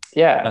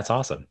 Yeah. That's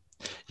awesome.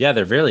 Yeah,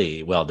 they're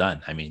really well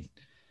done. I mean,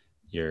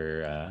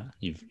 you're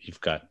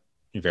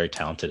very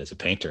talented as a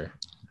painter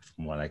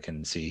from what I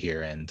can see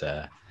here. And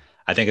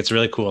I think it's a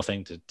really cool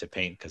thing to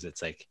paint, because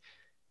it's like,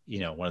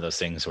 one of those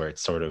things where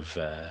it's sort of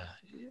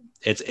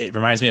it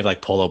reminds me of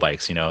like polo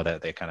bikes, you know,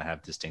 that they kind of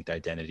have distinct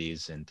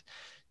identities and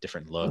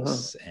different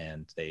looks,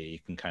 and you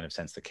can kind of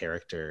sense the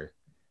character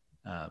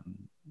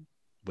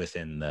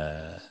within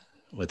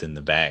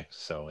the bag.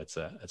 So it's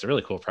a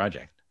really cool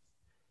project.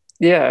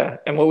 Yeah,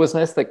 and what was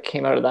nice that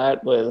came out of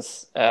that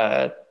was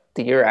the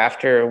year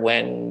after,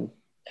 when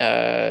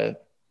the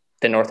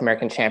North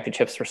American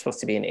Championships were supposed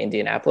to be in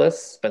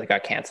Indianapolis, but it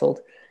got canceled.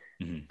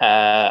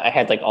 I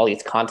had like all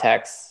these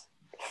contacts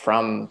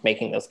from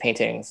making those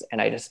paintings, and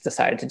I just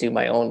decided to do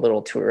my own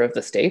little tour of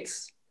the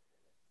States.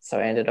 So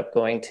I ended up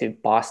going to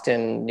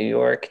Boston, New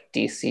York,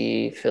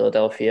 DC,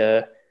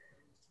 Philadelphia,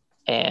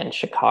 and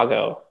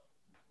Chicago,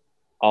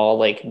 all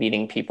like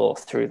meeting people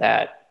through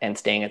that and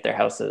staying at their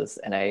houses.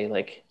 And I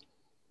like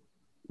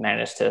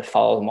managed to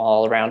follow them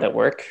all around at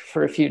work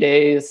for a few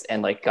days,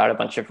 and like got a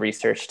bunch of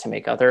research to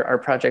make other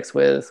art projects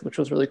with, which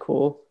was really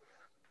cool.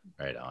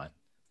 Right on.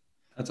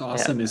 That's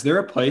awesome. Yeah. Is there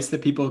a place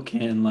that people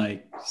can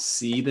like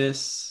see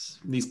these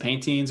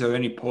paintings, or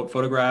any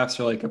photographs,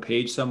 or like a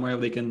page somewhere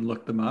where they can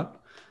look them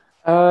up?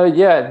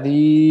 Yeah,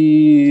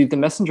 the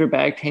messenger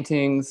bag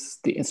paintings,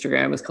 the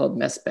Instagram is called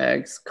Mess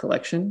Bags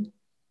Collection.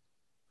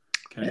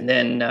 Okay. And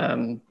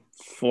then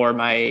for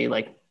my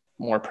like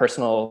more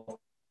personal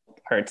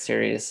art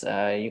series,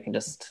 you can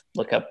just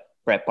look up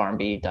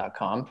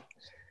brettbarmby.com.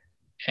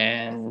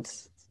 And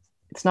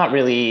it's not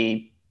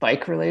really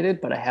bike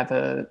related, but I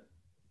have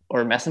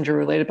or messenger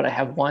related, but I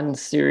have one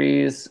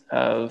series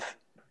of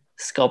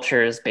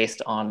sculptures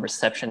based on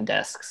reception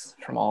desks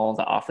from all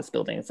the office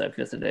buildings I've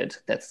visited.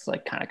 That's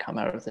like kind of come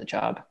out of the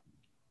job.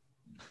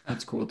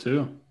 That's cool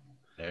too.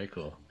 Very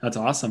cool. That's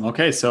awesome.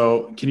 Okay,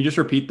 so can you just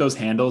repeat those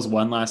handles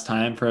one last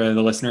time for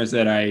the listeners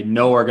that I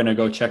know are going to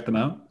go check them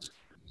out?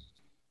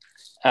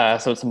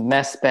 So it's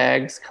Mess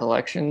Bags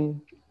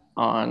Collection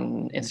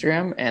on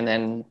Instagram, and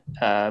then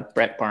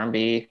Brett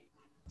Barmby.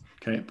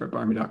 Okay,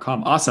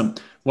 brettbarmby.com. Awesome.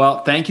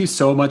 Well, thank you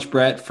so much,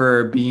 Brett,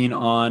 for being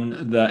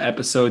on the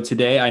episode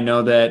today. I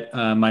know that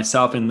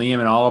myself and Liam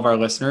and all of our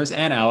listeners,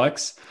 and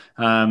Alex,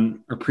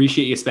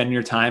 appreciate you spending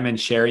your time and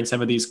sharing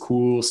some of these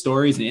cool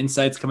stories and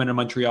insights coming to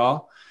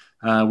Montreal.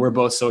 We're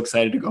both so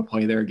excited to go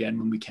play there again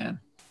when we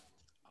can.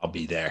 I'll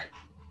be there.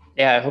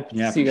 Yeah, I hope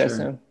to see you guys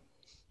soon.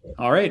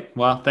 All right.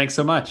 Well, thanks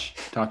so much.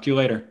 Talk to you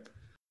later.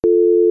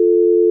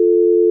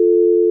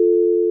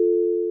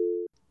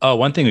 Oh,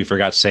 one thing we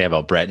forgot to say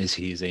about Brett is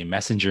he's a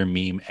messenger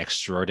meme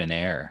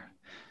extraordinaire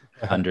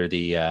under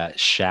the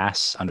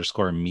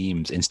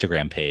Shas_memes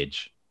Instagram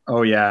page.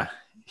 Oh, yeah.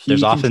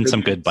 There's often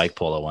some good bike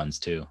polo ones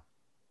too.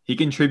 He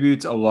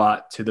contributes a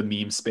lot to the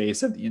meme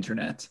space of the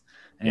internet,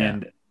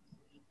 and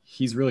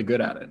he's really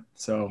good at it.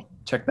 So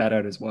check that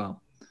out as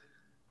well.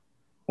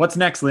 What's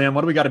next, Liam?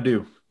 What do we got to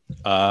do?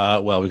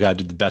 Well, we got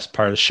to do the best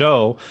part of the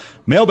show,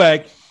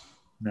 mailbag.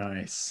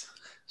 Nice.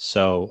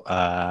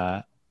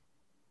 So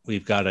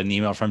we've got an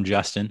email from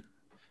Justin,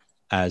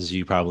 as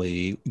you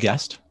probably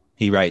guessed.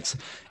 He writes,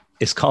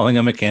 "Is calling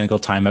a mechanical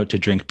timeout to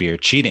drink beer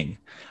cheating?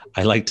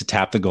 I like to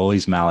tap the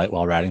goalie's mallet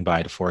while riding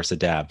by to force a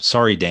dab.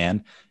 Sorry,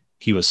 Dan.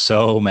 He was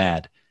so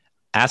mad.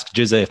 Ask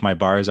Jizza if my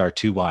bars are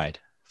too wide.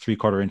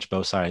 3/4 inch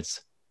both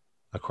sides,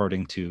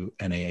 according to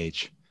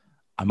NAH.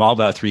 I'm all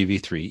about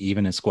 3v3.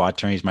 Even in squad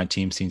tourneys, my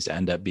team seems to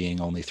end up being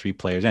only 3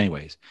 players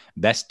anyways.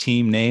 Best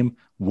team name,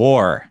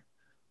 WAR,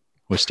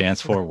 which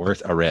stands for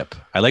worth a rip."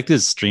 I like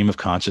this stream of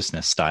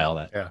consciousness style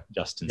that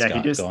Justin's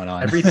got going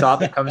on. Every thought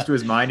that comes to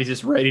his mind, he's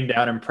just writing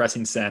down and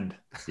pressing send.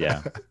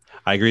 Yeah.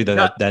 I agree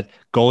that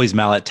goalie's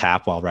mallet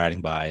tap while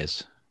riding by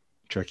is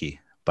tricky.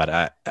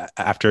 But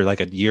after like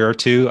a year or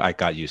two, I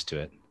got used to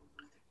it.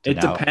 It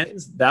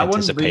depends. That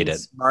one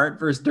reads smart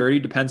versus dirty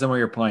depends on where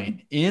you're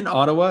playing. In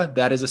Ottawa,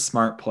 that is a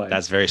smart play.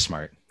 That's very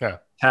smart. Yeah.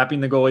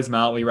 Tapping the goalie's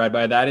mallet we ride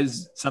by, that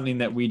is something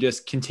that we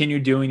just continue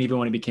doing even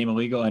when it became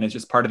illegal, and it's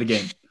just part of the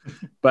game.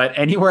 But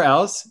anywhere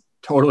else,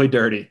 totally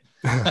dirty.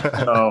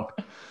 So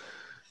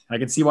I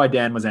can see why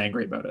Dan was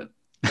angry about it.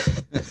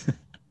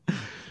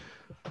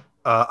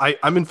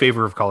 I'm in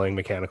favor of calling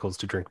mechanicals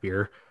to drink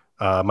beer.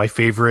 My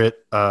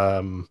favorite,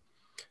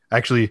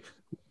 actually,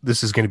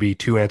 this is going to be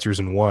 2 answers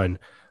in one.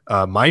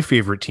 My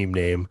favorite team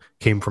name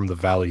came from the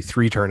Valley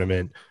 3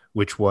 tournament,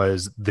 which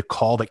was the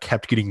call that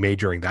kept getting made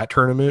during that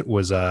tournament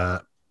was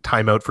a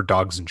timeout for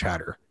dogs and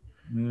chatter.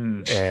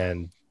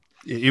 And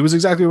it was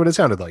exactly what it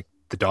sounded like.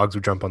 The dogs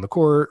would jump on the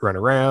court, run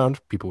around,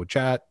 people would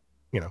chat,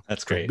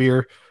 that's great.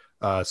 Beer.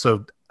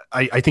 So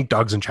I think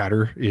dogs and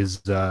chatter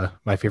is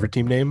my favorite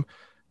team name,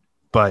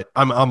 but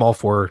I'm all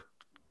for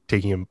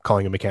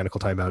calling a mechanical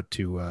timeout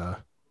to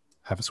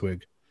have a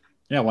swig.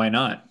 Yeah, why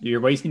not? You're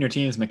wasting your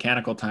team's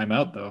mechanical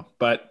timeout, though.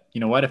 But you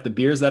know what? If the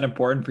beer is that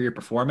important for your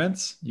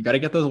performance, you got to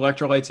get those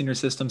electrolytes in your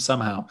system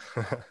somehow.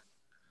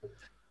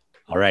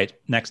 All right.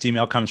 Next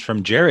email comes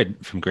from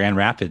Jared from Grand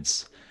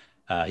Rapids.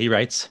 He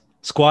writes,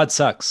 "Squad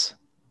sucks.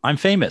 I'm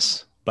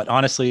famous, but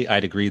honestly,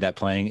 I'd agree that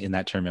playing in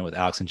that tournament with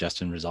Alex and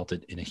Justin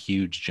resulted in a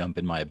huge jump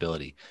in my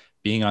ability.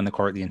 Being on the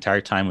court the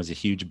entire time was a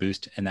huge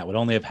boost, and that would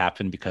only have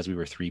happened because we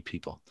were 3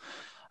 people.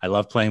 I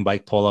love playing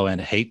bike polo and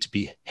hate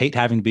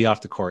having to be off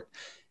the court.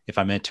 if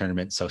I'm in a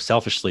tournament. So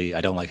selfishly,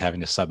 I don't like having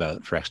to sub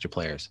out for extra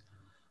players.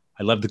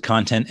 I love the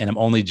content, and I'm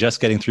only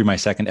just getting through my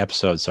second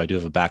episode, so I do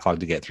have a backlog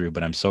to get through,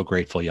 but I'm so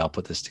grateful y'all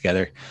put this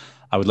together.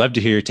 I would love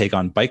to hear your take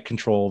on bike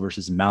control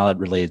versus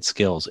mallet-related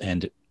skills,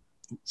 and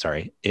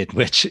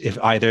which, if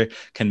either,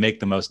 can make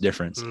the most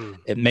difference.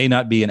 It may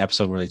not be an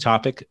episode-worthy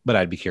topic, but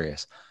I'd be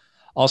curious.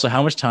 Also,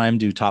 how much time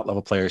do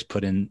top-level players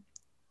put in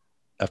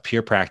of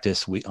peer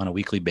practice on a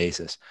weekly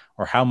basis,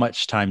 or how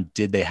much time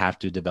did they have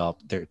to develop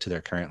to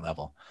their current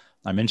level?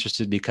 I'm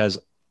interested because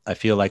I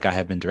feel like I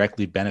have been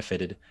directly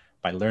benefited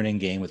by learning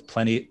the game with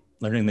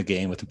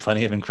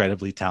plenty of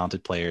incredibly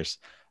talented players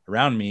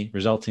around me,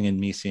 resulting in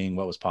me seeing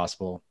what was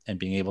possible and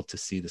being able to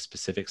see the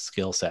specific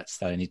skill sets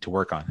that I need to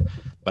work on.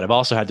 But I've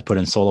also had to put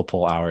in solo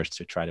pole hours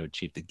to try to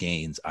achieve the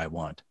gains I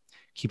want.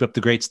 Keep up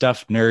the great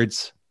stuff,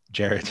 nerds.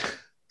 Jared.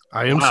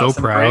 I am so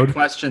proud. Great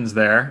questions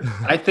there.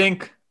 I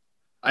think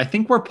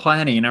we're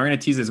planning, and we're going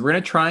to tease this. We're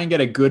going to try and get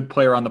a good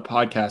player on the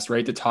podcast,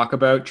 right, to talk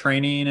about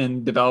training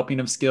and developing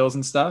of skills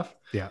and stuff.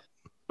 Yeah.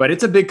 But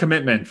it's a big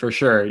commitment for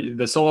sure.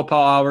 The solo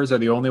pole hours are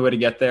the only way to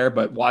get there,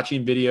 but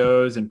watching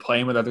videos and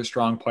playing with other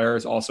strong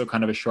players also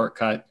kind of a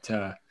shortcut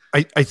to.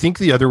 I think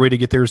the other way to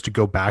get there is to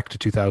go back to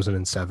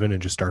 2007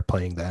 and just start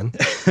playing then.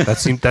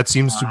 That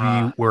seems to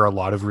be where a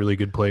lot of really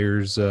good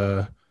players.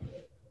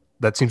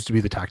 That seems to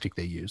be the tactic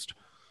they used.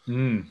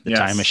 The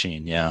time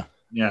machine, yeah.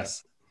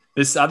 Yes.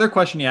 This other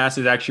question you asked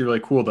is actually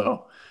really cool,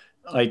 though.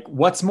 Like,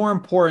 what's more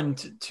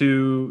important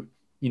to,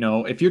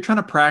 if you're trying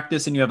to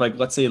practice and you have, like,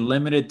 let's say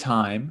limited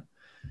time,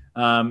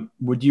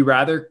 would you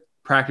rather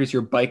practice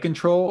your bike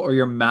control or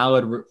your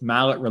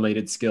mallet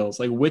related skills?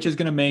 Like, which is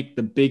going to make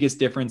the biggest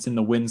difference in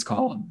the wins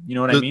column? You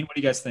know what I mean? What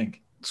do you guys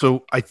think?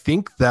 So I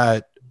think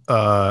that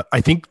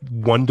I think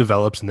one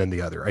develops and then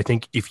the other. I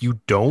think if you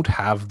don't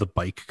have the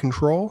bike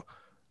control,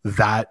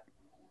 that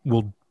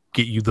will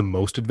get you the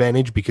most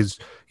advantage because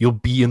you'll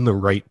be in the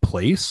right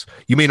place.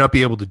 You may not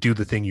be able to do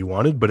the thing you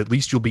wanted, but at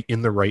least you'll be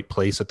in the right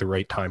place at the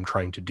right time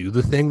trying to do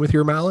the thing with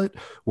your mallet.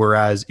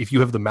 Whereas if you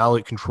have the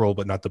mallet control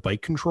but not the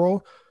bike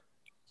control,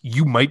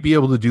 you might be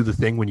able to do the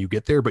thing when you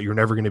get there, but you're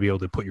never going to be able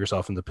to put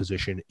yourself in the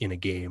position in a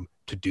game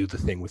to do the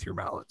thing with your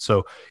mallet.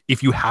 So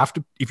if you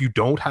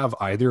don't have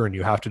either and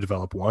you have to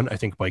develop one, I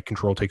think bike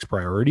control takes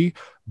priority,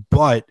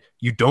 but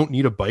you don't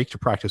need a bike to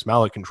practice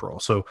mallet control.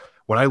 So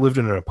when I lived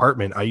in an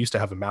apartment, I used to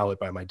have a mallet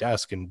by my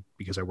desk, and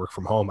because I work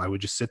from home, I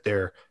would just sit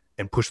there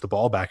and push the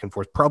ball back and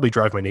forth, probably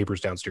drive my neighbors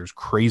downstairs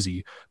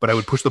crazy, but I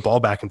would push the ball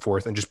back and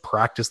forth and just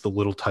practice the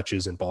little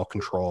touches and ball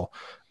control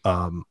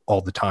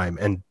all the time.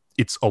 And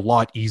it's a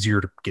lot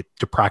easier to get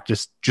to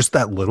practice just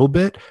that little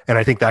bit. And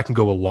I think that can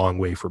go a long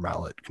way for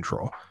mallet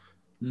control.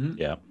 Mm-hmm.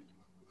 Yeah.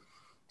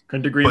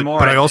 Couldn't agree more.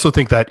 But I also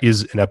think that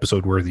is an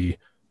episode worthy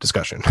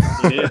discussion.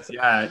 It is.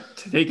 Yeah.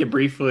 To take it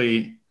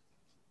briefly,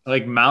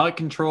 like mallet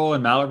control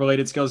and mallet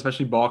related skills,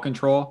 especially ball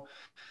control.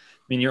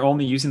 I mean, you're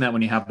only using that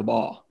when you have the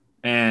ball,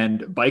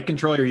 and bike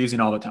control you're using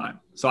all the time.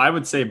 So I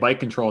would say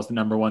bike control is the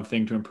number one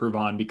thing to improve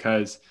on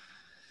because,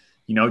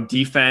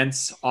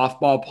 defense, off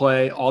ball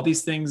play, all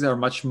these things are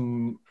much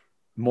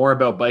more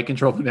about bike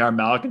control than they are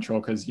mallet control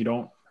because you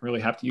don't really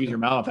have to use your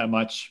mallet that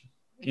much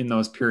in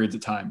those periods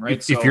of time,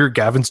 right? If you're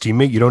Gavin's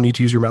teammate, you don't need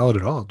to use your mallet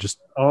at all. Just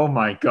oh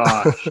my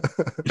gosh.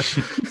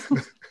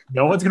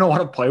 No one's going to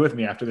want to play with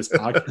me after this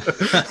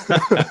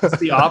podcast. It's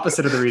the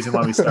opposite of the reason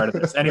why we started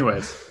this.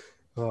 Anyways.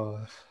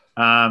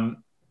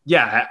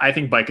 Yeah, I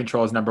think bike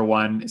control is number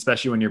one,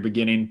 especially when you're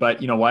beginning.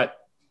 But you know what?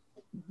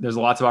 There's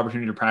lots of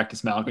opportunity to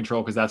practice mallet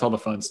control because that's all the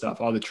fun stuff,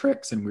 all the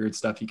tricks and weird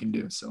stuff you can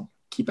do. So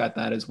keep at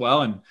that as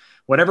well. And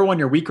whatever one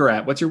you're weaker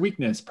at, what's your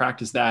weakness?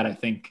 Practice that. I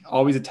think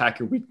always attack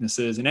your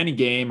weaknesses in any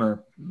game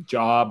or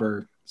job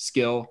or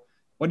skill.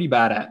 What are you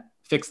bad at?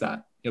 Fix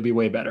that. You'll be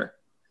way better.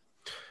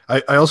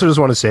 I also just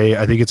want to say,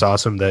 I think it's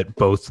awesome that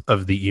both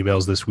of the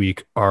emails this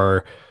week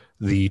are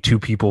the two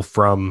people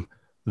from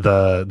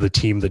the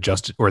team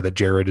that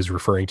Jared is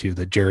referring to,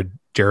 that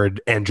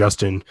Jared and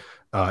Justin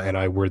and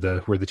I were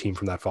the team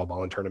from that fall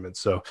ball and tournament.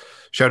 So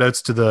shout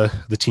outs to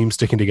the team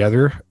sticking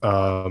together.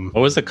 What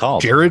was it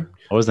called? Jared.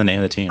 What was the name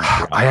of the team?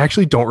 I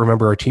actually don't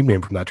remember our team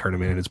name from that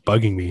tournament and it's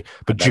bugging me,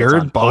 but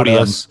Jared bought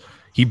us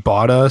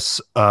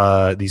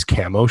these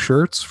camo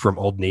shirts from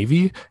Old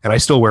Navy and I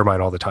still wear mine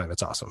all the time.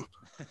 It's awesome.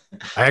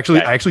 I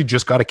actually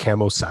just got a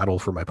camo saddle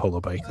for my polo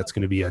bike. That's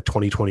going to be a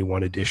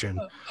 2021 edition.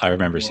 I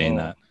remember seeing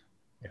that.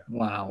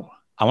 Wow.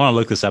 I want to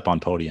look this up on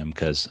Podium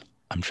because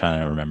I'm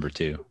trying to remember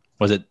too.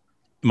 It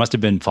must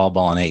have been Fall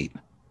Ball in 8.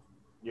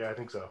 Yeah, I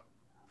think so.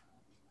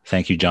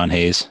 Thank you, John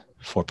Hayes,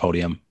 for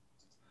Podium.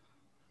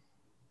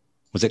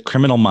 Was it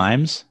Criminal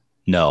Mimes?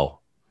 No,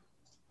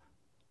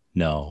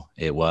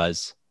 it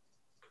was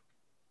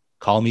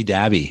Call Me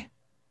Dabby.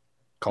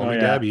 Call Me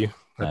Dabby.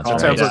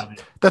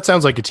 That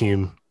sounds like a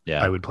team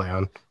I would play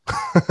on.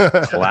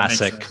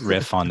 Classic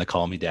riff on the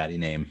Call Me Daddy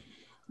name.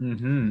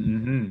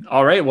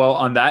 All right. Well,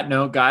 on that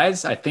note,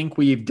 guys, I think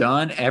we've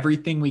done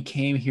everything we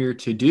came here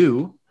to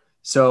do.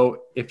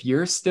 So if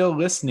you're still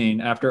listening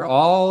after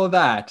all of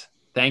that,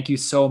 Thank you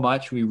so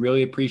much. We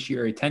really appreciate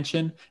your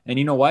attention. And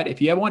you know what? If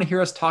you ever want to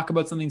hear us talk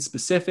about something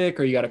specific,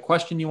 or you got a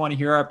question you want to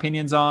hear our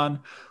opinions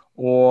on,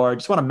 or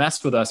just want to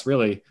mess with us,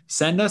 really,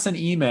 send us an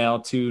email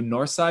to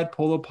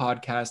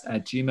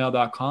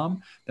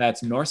northsidepolopodcast@gmail.com.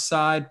 That's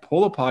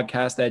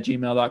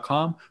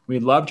northsidepolopodcast@gmail.com.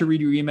 We'd love to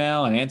read your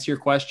email and answer your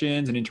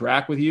questions and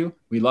interact with you.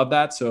 We love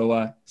that.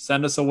 So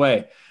send us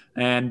away.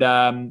 And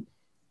on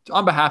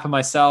behalf of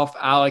myself,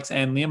 Alex,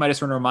 and Liam, I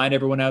just want to remind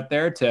everyone out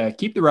there to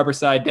keep the rubber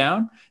side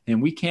down,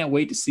 and we can't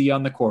wait to see you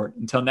on the court.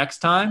 Until next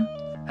time,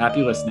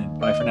 happy listening.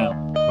 Bye for now.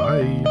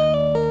 Bye.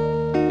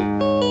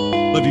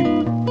 Love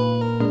you.